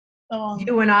 but...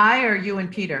 you and I, or you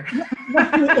and Peter?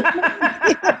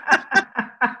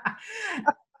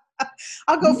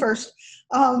 I'll go first.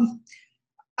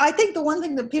 I think the one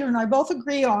thing that Peter and I both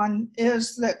agree on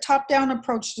is that top-down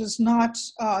approach does not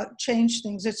change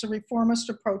things. It's a reformist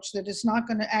approach that is not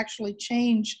going to actually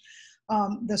change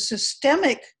the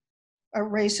systemic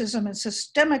racism and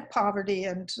systemic poverty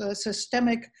and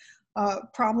systemic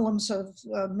problems of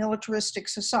militaristic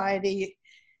society.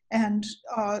 And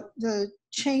the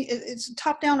change. It's a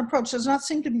top-down approach. Does not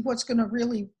seem to be what's going to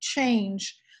really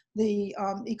change the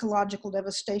ecological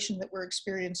devastation that we're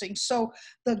experiencing. So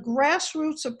the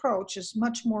grassroots approach is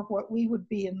much more what we would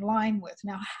be in line with.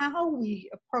 Now, how we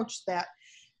approach that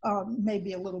may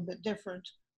be a little bit different.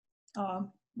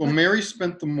 Well, Mary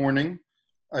spent the morning,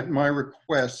 at my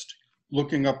request,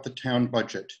 looking up the town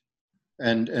budget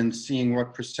and seeing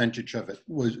what percentage of it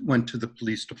went to the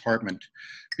police department.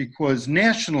 Because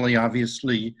nationally,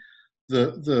 obviously,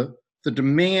 the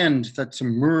demand that's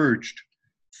emerged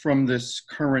from this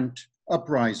current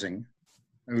uprising,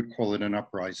 I would call it an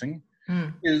uprising,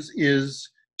 is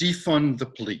defund the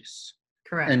police.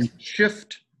 Correct. And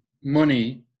shift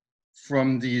money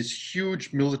from these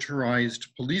huge militarized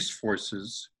police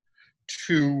forces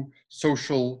to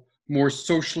more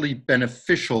socially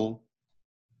beneficial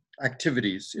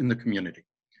activities in the community,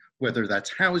 whether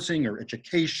that's housing or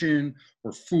education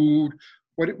or food,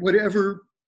 whatever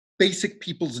basic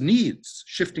people's needs,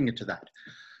 shifting it to that.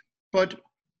 But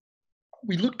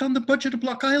we looked on the budget of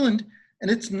Block Island, and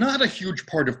it's not a huge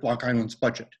part of Block Island's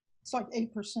budget. It's like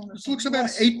 8% or something. It looks about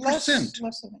 8%. Less than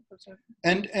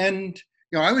 8%. And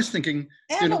I was thinking,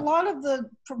 and a lot of the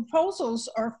proposals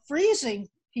are freezing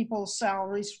people's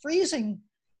salaries, freezing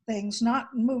things, not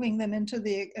moving them into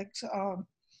the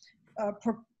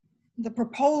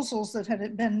proposals that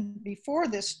had been before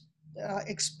this,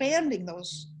 expanding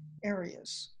those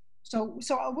areas. So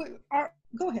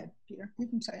go ahead, Peter. You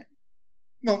can say it.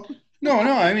 No.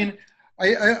 I mean,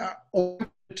 I all I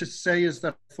wanted to say is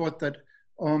that I thought that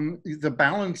the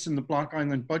balance in the Block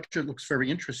Island budget looks very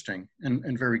interesting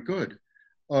and very good.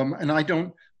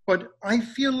 But I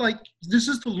feel like this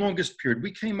is the longest period.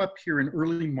 We came up here in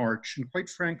early March, and quite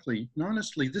frankly, and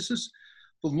honestly, this is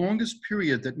the longest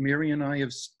period that Mary and I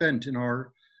have spent in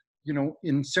our,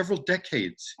 in several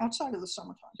decades. Outside of the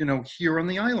summertime. Here on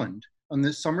the island. On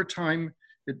the summertime,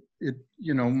 it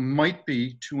might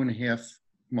be 2.5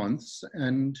 months,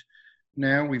 and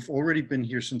now we've already been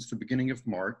here since the beginning of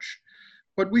March,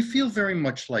 but we feel very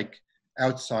much like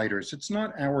outsiders. It's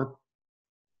not our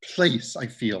place, I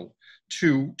feel,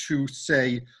 to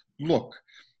say, look,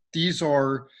 these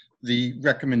are the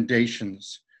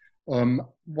recommendations.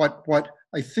 What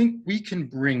I think we can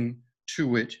bring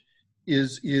to it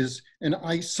is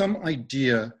some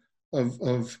idea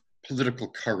of political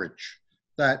courage,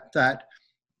 that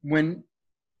when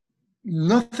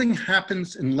nothing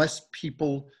happens unless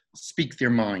people speak their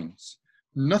minds.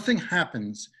 Nothing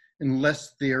happens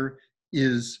unless there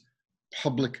is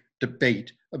public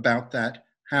debate about that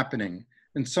happening.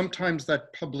 And sometimes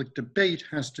that public debate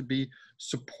has to be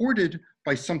supported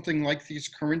by something like these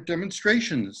current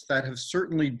demonstrations that have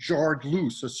certainly jarred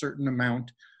loose a certain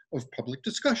amount of public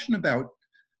discussion about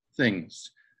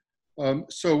things.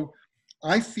 So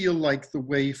I feel like the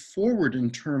way forward in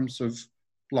terms of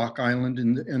Block Island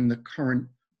in the current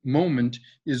moment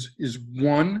is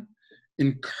one,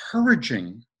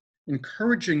 encouraging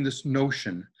this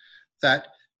notion that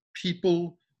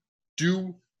people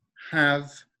do have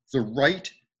the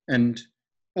right and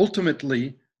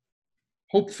ultimately,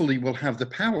 hopefully, will have the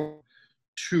power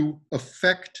to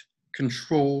affect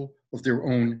control of their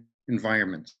own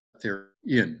environments that they're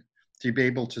in, to be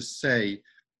able to say,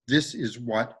 this is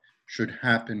what should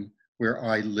happen where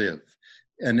I live.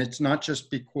 And it's not just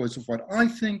because of what I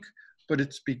think, but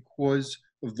it's because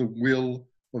of the will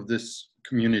of this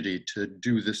community to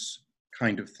do this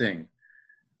kind of thing.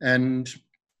 And,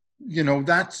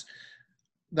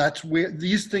 that's where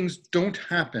these things don't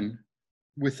happen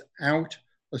without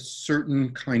a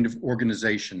certain kind of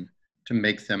organization to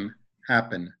make them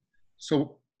happen.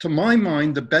 So to my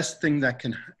mind, the best thing that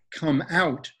can come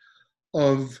out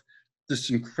of this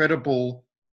incredible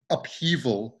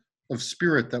upheaval of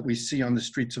spirit that we see on the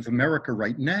streets of America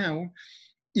right now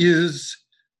is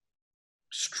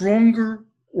stronger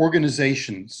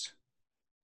organizations,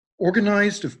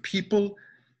 organized of people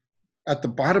at the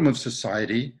bottom of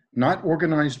society, not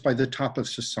organized by the top of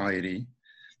society,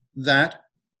 that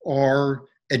are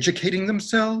educating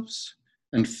themselves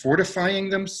and fortifying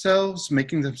themselves,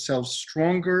 making themselves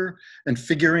stronger, and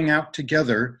figuring out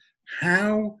together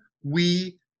how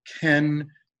we can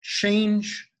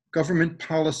change government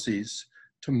policies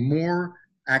to more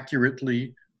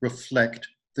accurately reflect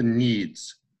the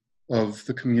needs of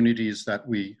the communities that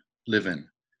we live in.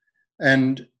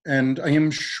 And I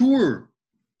am sure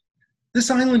this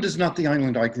island is not the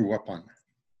island I grew up on.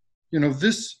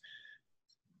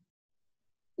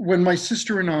 When my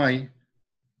sister and I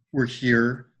were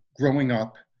here growing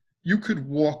up, you could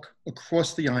walk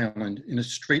across the island in a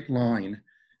straight line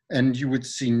and you would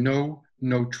see no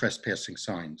trespassing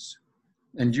signs.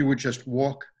 And you would just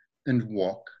walk and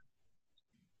walk.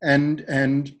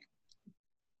 And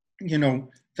you know,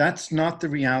 that's not the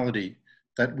reality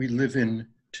that we live in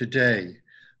today.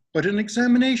 But an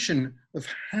examination of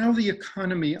how the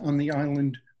economy on the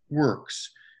island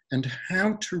works and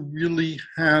how to really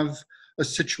have a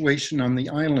situation on the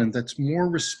island that's more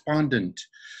respondent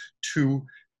to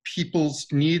people's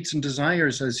needs and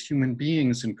desires as human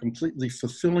beings and completely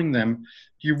fulfilling them.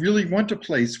 You really want a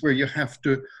place where you have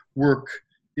to work,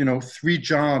 you know, 3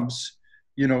 jobs,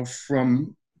 you know,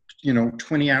 from, you know,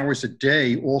 20 hours a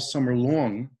day all summer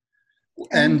long,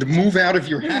 and move out of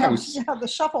your house. Yeah, the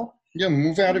shuffle. Yeah,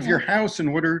 move out of your house in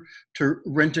order to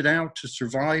rent it out to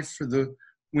survive for the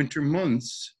winter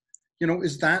months. You know,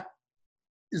 is that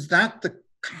the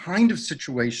kind of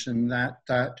situation that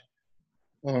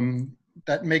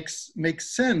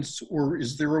makes sense, or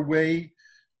is there a way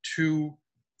to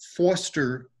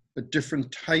foster a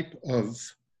different type of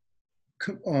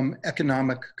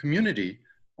economic community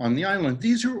on the island?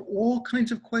 These are all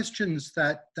kinds of questions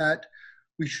that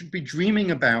we should be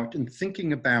dreaming about and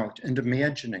thinking about and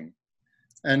imagining.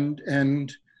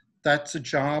 And that's a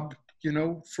job, you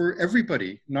know, for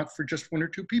everybody, not for just 1 or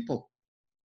 2 people.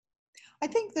 I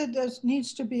think that there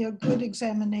needs to be a good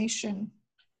examination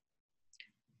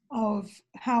of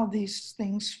how these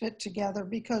things fit together,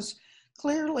 because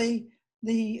clearly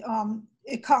the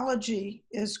ecology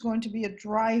is going to be a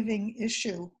driving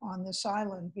issue on this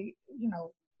island, you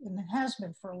know, and it has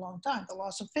been for a long time. The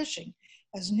loss of fishing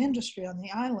as an industry on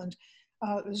the island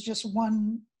is just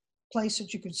one place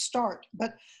that you could start.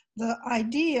 But the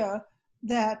idea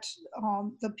that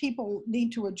the people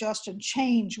need to adjust and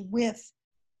change with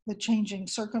the changing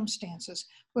circumstances,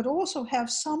 but also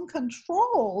have some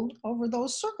control over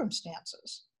those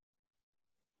circumstances.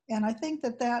 And I think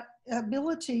that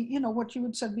ability, you know, what you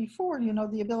had said before, you know,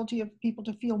 the ability of people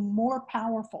to feel more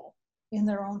powerful in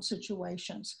their own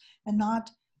situations and not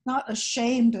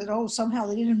ashamed that, oh, somehow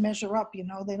they didn't measure up, you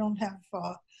know, they don't have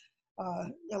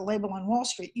a label on Wall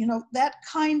Street. You know, that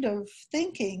kind of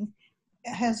thinking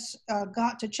has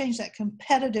got to change. That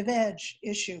competitive edge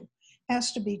issue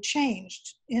has to be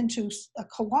changed into a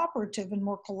cooperative and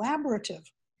more collaborative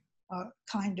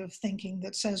kind of thinking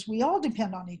that says we all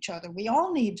depend on each other. We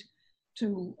all need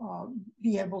to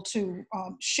be able to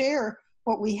share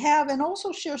what we have and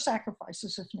also share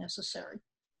sacrifices if necessary.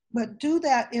 But do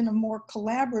that in a more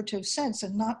collaborative sense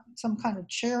and not some kind of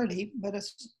charity, but an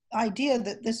idea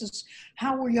that this is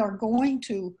how we are going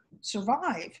to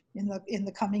survive in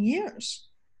the coming years.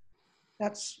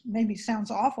 That's maybe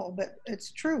sounds awful, but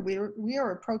it's true. We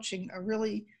are approaching a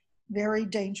really very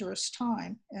dangerous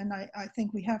time. And I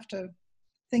think we have to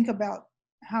think about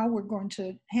how we're going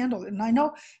to handle it. And I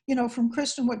know, you know, from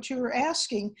Kristen, what you're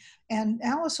asking, and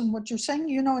Allison, what you're saying,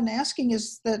 you know, and asking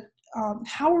is that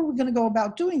how are we going to go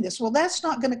about doing this? Well, that's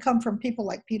not going to come from people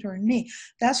like Peter and me.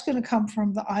 That's going to come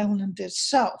from the island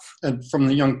itself. And from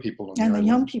the young people on the island. And the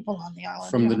young people on the island.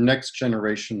 From the next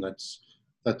generation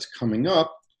that's coming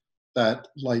up, that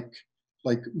like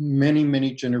many,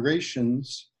 many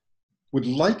generations would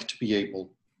like to be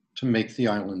able to make the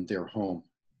island their home,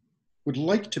 would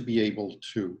like to be able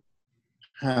to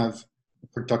have a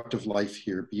productive life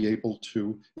here, be able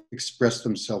to express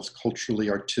themselves culturally,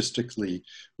 artistically,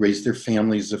 raise their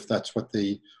families if that's what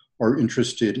they are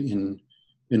interested in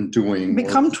doing.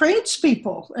 Become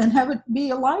tradespeople and have it be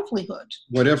a livelihood.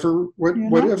 Whatever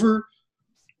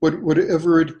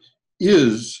it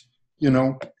is, you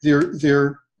know,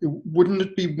 wouldn't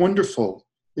it be wonderful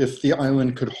if the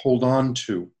island could hold on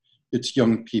to its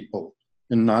young people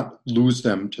and not lose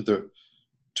them to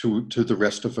the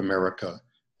rest of America,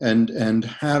 and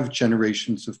have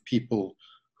generations of people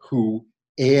who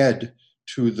add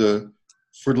to the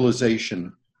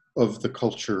fertilization of the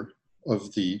culture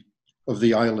of the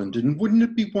island? And wouldn't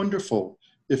it be wonderful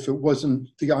if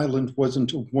the island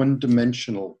wasn't a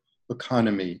one-dimensional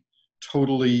economy,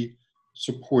 totally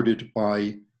supported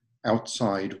by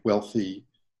outside wealthy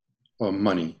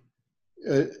money?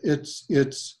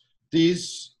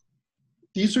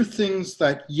 These are things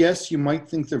that, yes, you might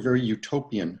think they're very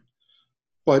utopian,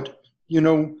 but, you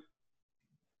know,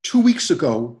 2 weeks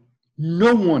ago,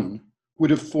 no one would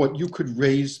have thought you could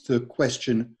raise the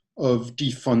question of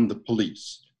defund the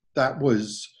police. That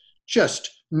was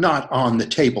just not on the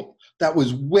table. That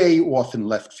was way off in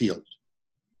left field.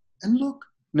 And look,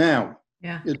 now,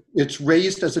 it's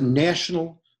raised as a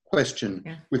national question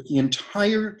with the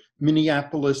entire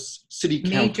Minneapolis City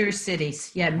Council. Major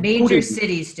cities, major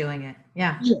cities doing it,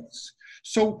 Yes,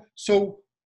 so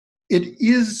it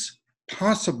is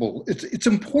possible. It's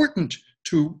important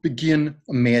to begin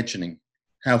imagining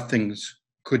how things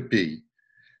could be,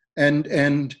 and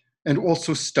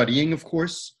also studying, of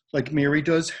course, like Mary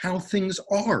does, how things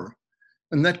are.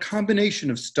 And that combination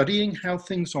of studying how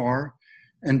things are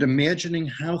and imagining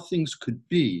how things could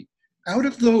be, out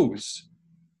of those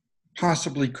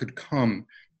possibly could come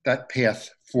that path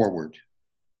forward.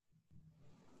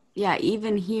 Yeah,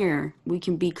 even here, we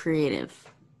can be creative.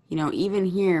 You know, even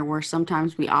here, where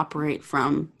sometimes we operate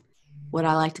from what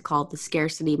I like to call the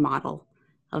scarcity model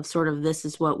of sort of this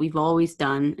is what we've always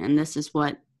done, and this is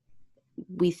what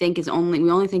we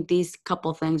only think these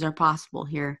couple things are possible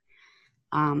here.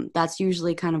 That's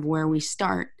usually kind of where we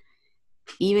start.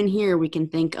 Even here, we can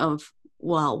think of,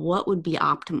 well, what would be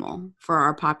optimal for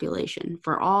our population,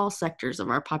 for all sectors of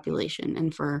our population,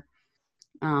 and for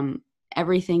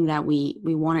everything that we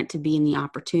want it to be and the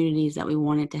opportunities that we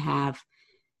want it to have.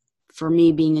 For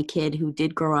me, being a kid who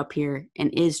did grow up here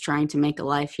and is trying to make a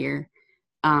life here,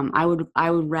 I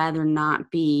would rather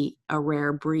not be a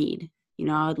rare breed. You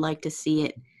know, I would like to see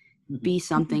it be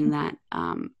something that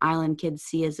island kids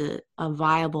see as a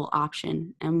viable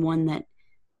option, and one that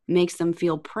makes them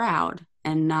feel proud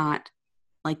and not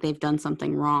like they've done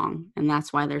something wrong, and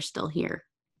that's why they're still here.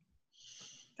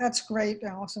 That's great,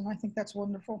 Allison. I think that's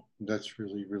wonderful. That's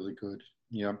really, really good.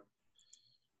 Yeah.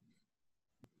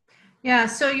 Yeah,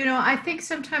 so, you know, I think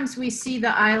sometimes we see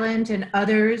the island and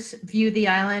others view the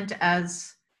island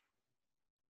as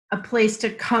a place to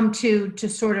come to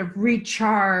sort of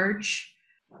recharge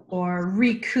or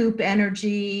recoup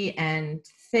energy and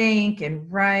think and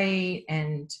write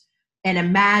and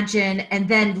imagine, and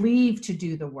then leave to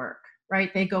do the work,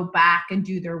 right? They go back and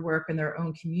do their work in their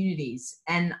own communities.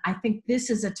 And I think this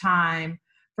is a time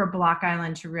for Block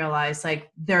Island to realize,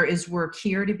 like, there is work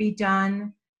here to be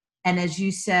done. And as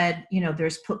you said, you know,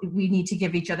 we need to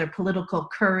give each other political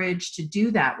courage to do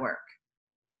that work.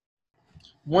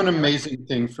 One amazing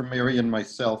thing for Mary and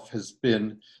myself has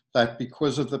been that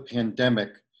because of the pandemic,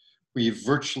 we've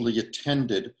virtually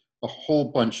attended a whole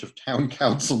bunch of town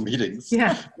council meetings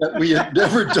that we had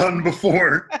never done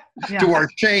before, to our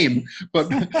shame. But,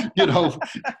 you know,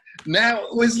 now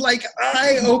it was like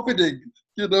eye-opening,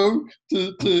 you know,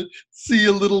 to see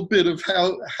a little bit of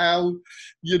how,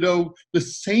 you know, the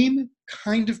same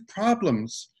kind of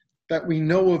problems that we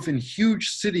know of in huge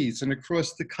cities and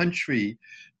across the country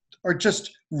are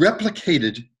just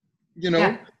replicated, you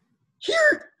know,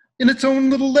 here in its own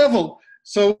little level.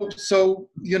 So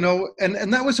you know,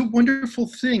 and that was a wonderful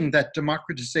thing, that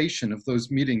democratization of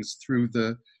those meetings through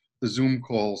the Zoom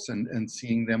calls and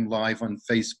seeing them live on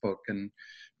Facebook. And,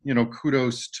 you know,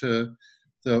 kudos to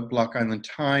the Block Island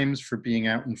Times for being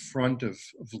out in front of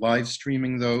live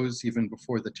streaming those even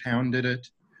before the town did it.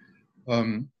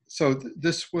 So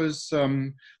this was,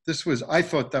 I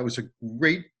thought that was a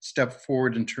great step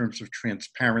forward in terms of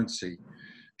transparency.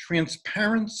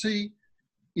 Transparency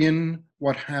in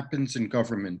what happens in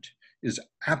government is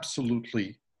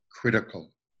absolutely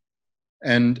critical.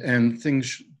 And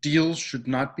deals should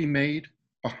not be made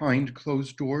behind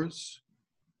closed doors,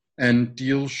 and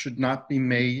deals should not be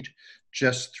made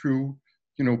just through,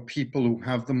 you know, people who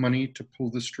have the money to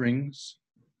pull the strings.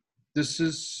 This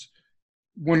is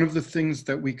one of the things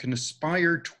that we can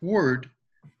aspire toward,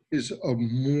 is a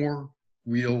more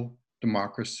real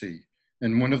democracy.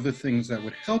 And one of the things that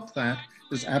would help that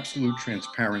is absolute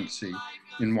transparency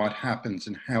in what happens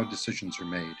and how decisions are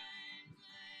made.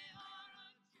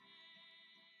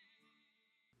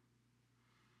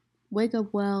 Wake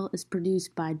Up Well is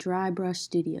produced by Dry Brush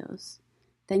Studios.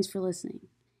 Thanks for listening.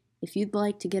 If you'd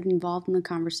like to get involved in the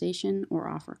conversation or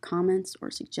offer comments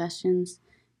or suggestions,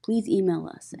 please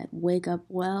email us at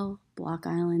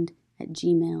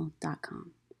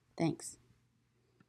wakeupwellblockisland@gmail.com. Thanks.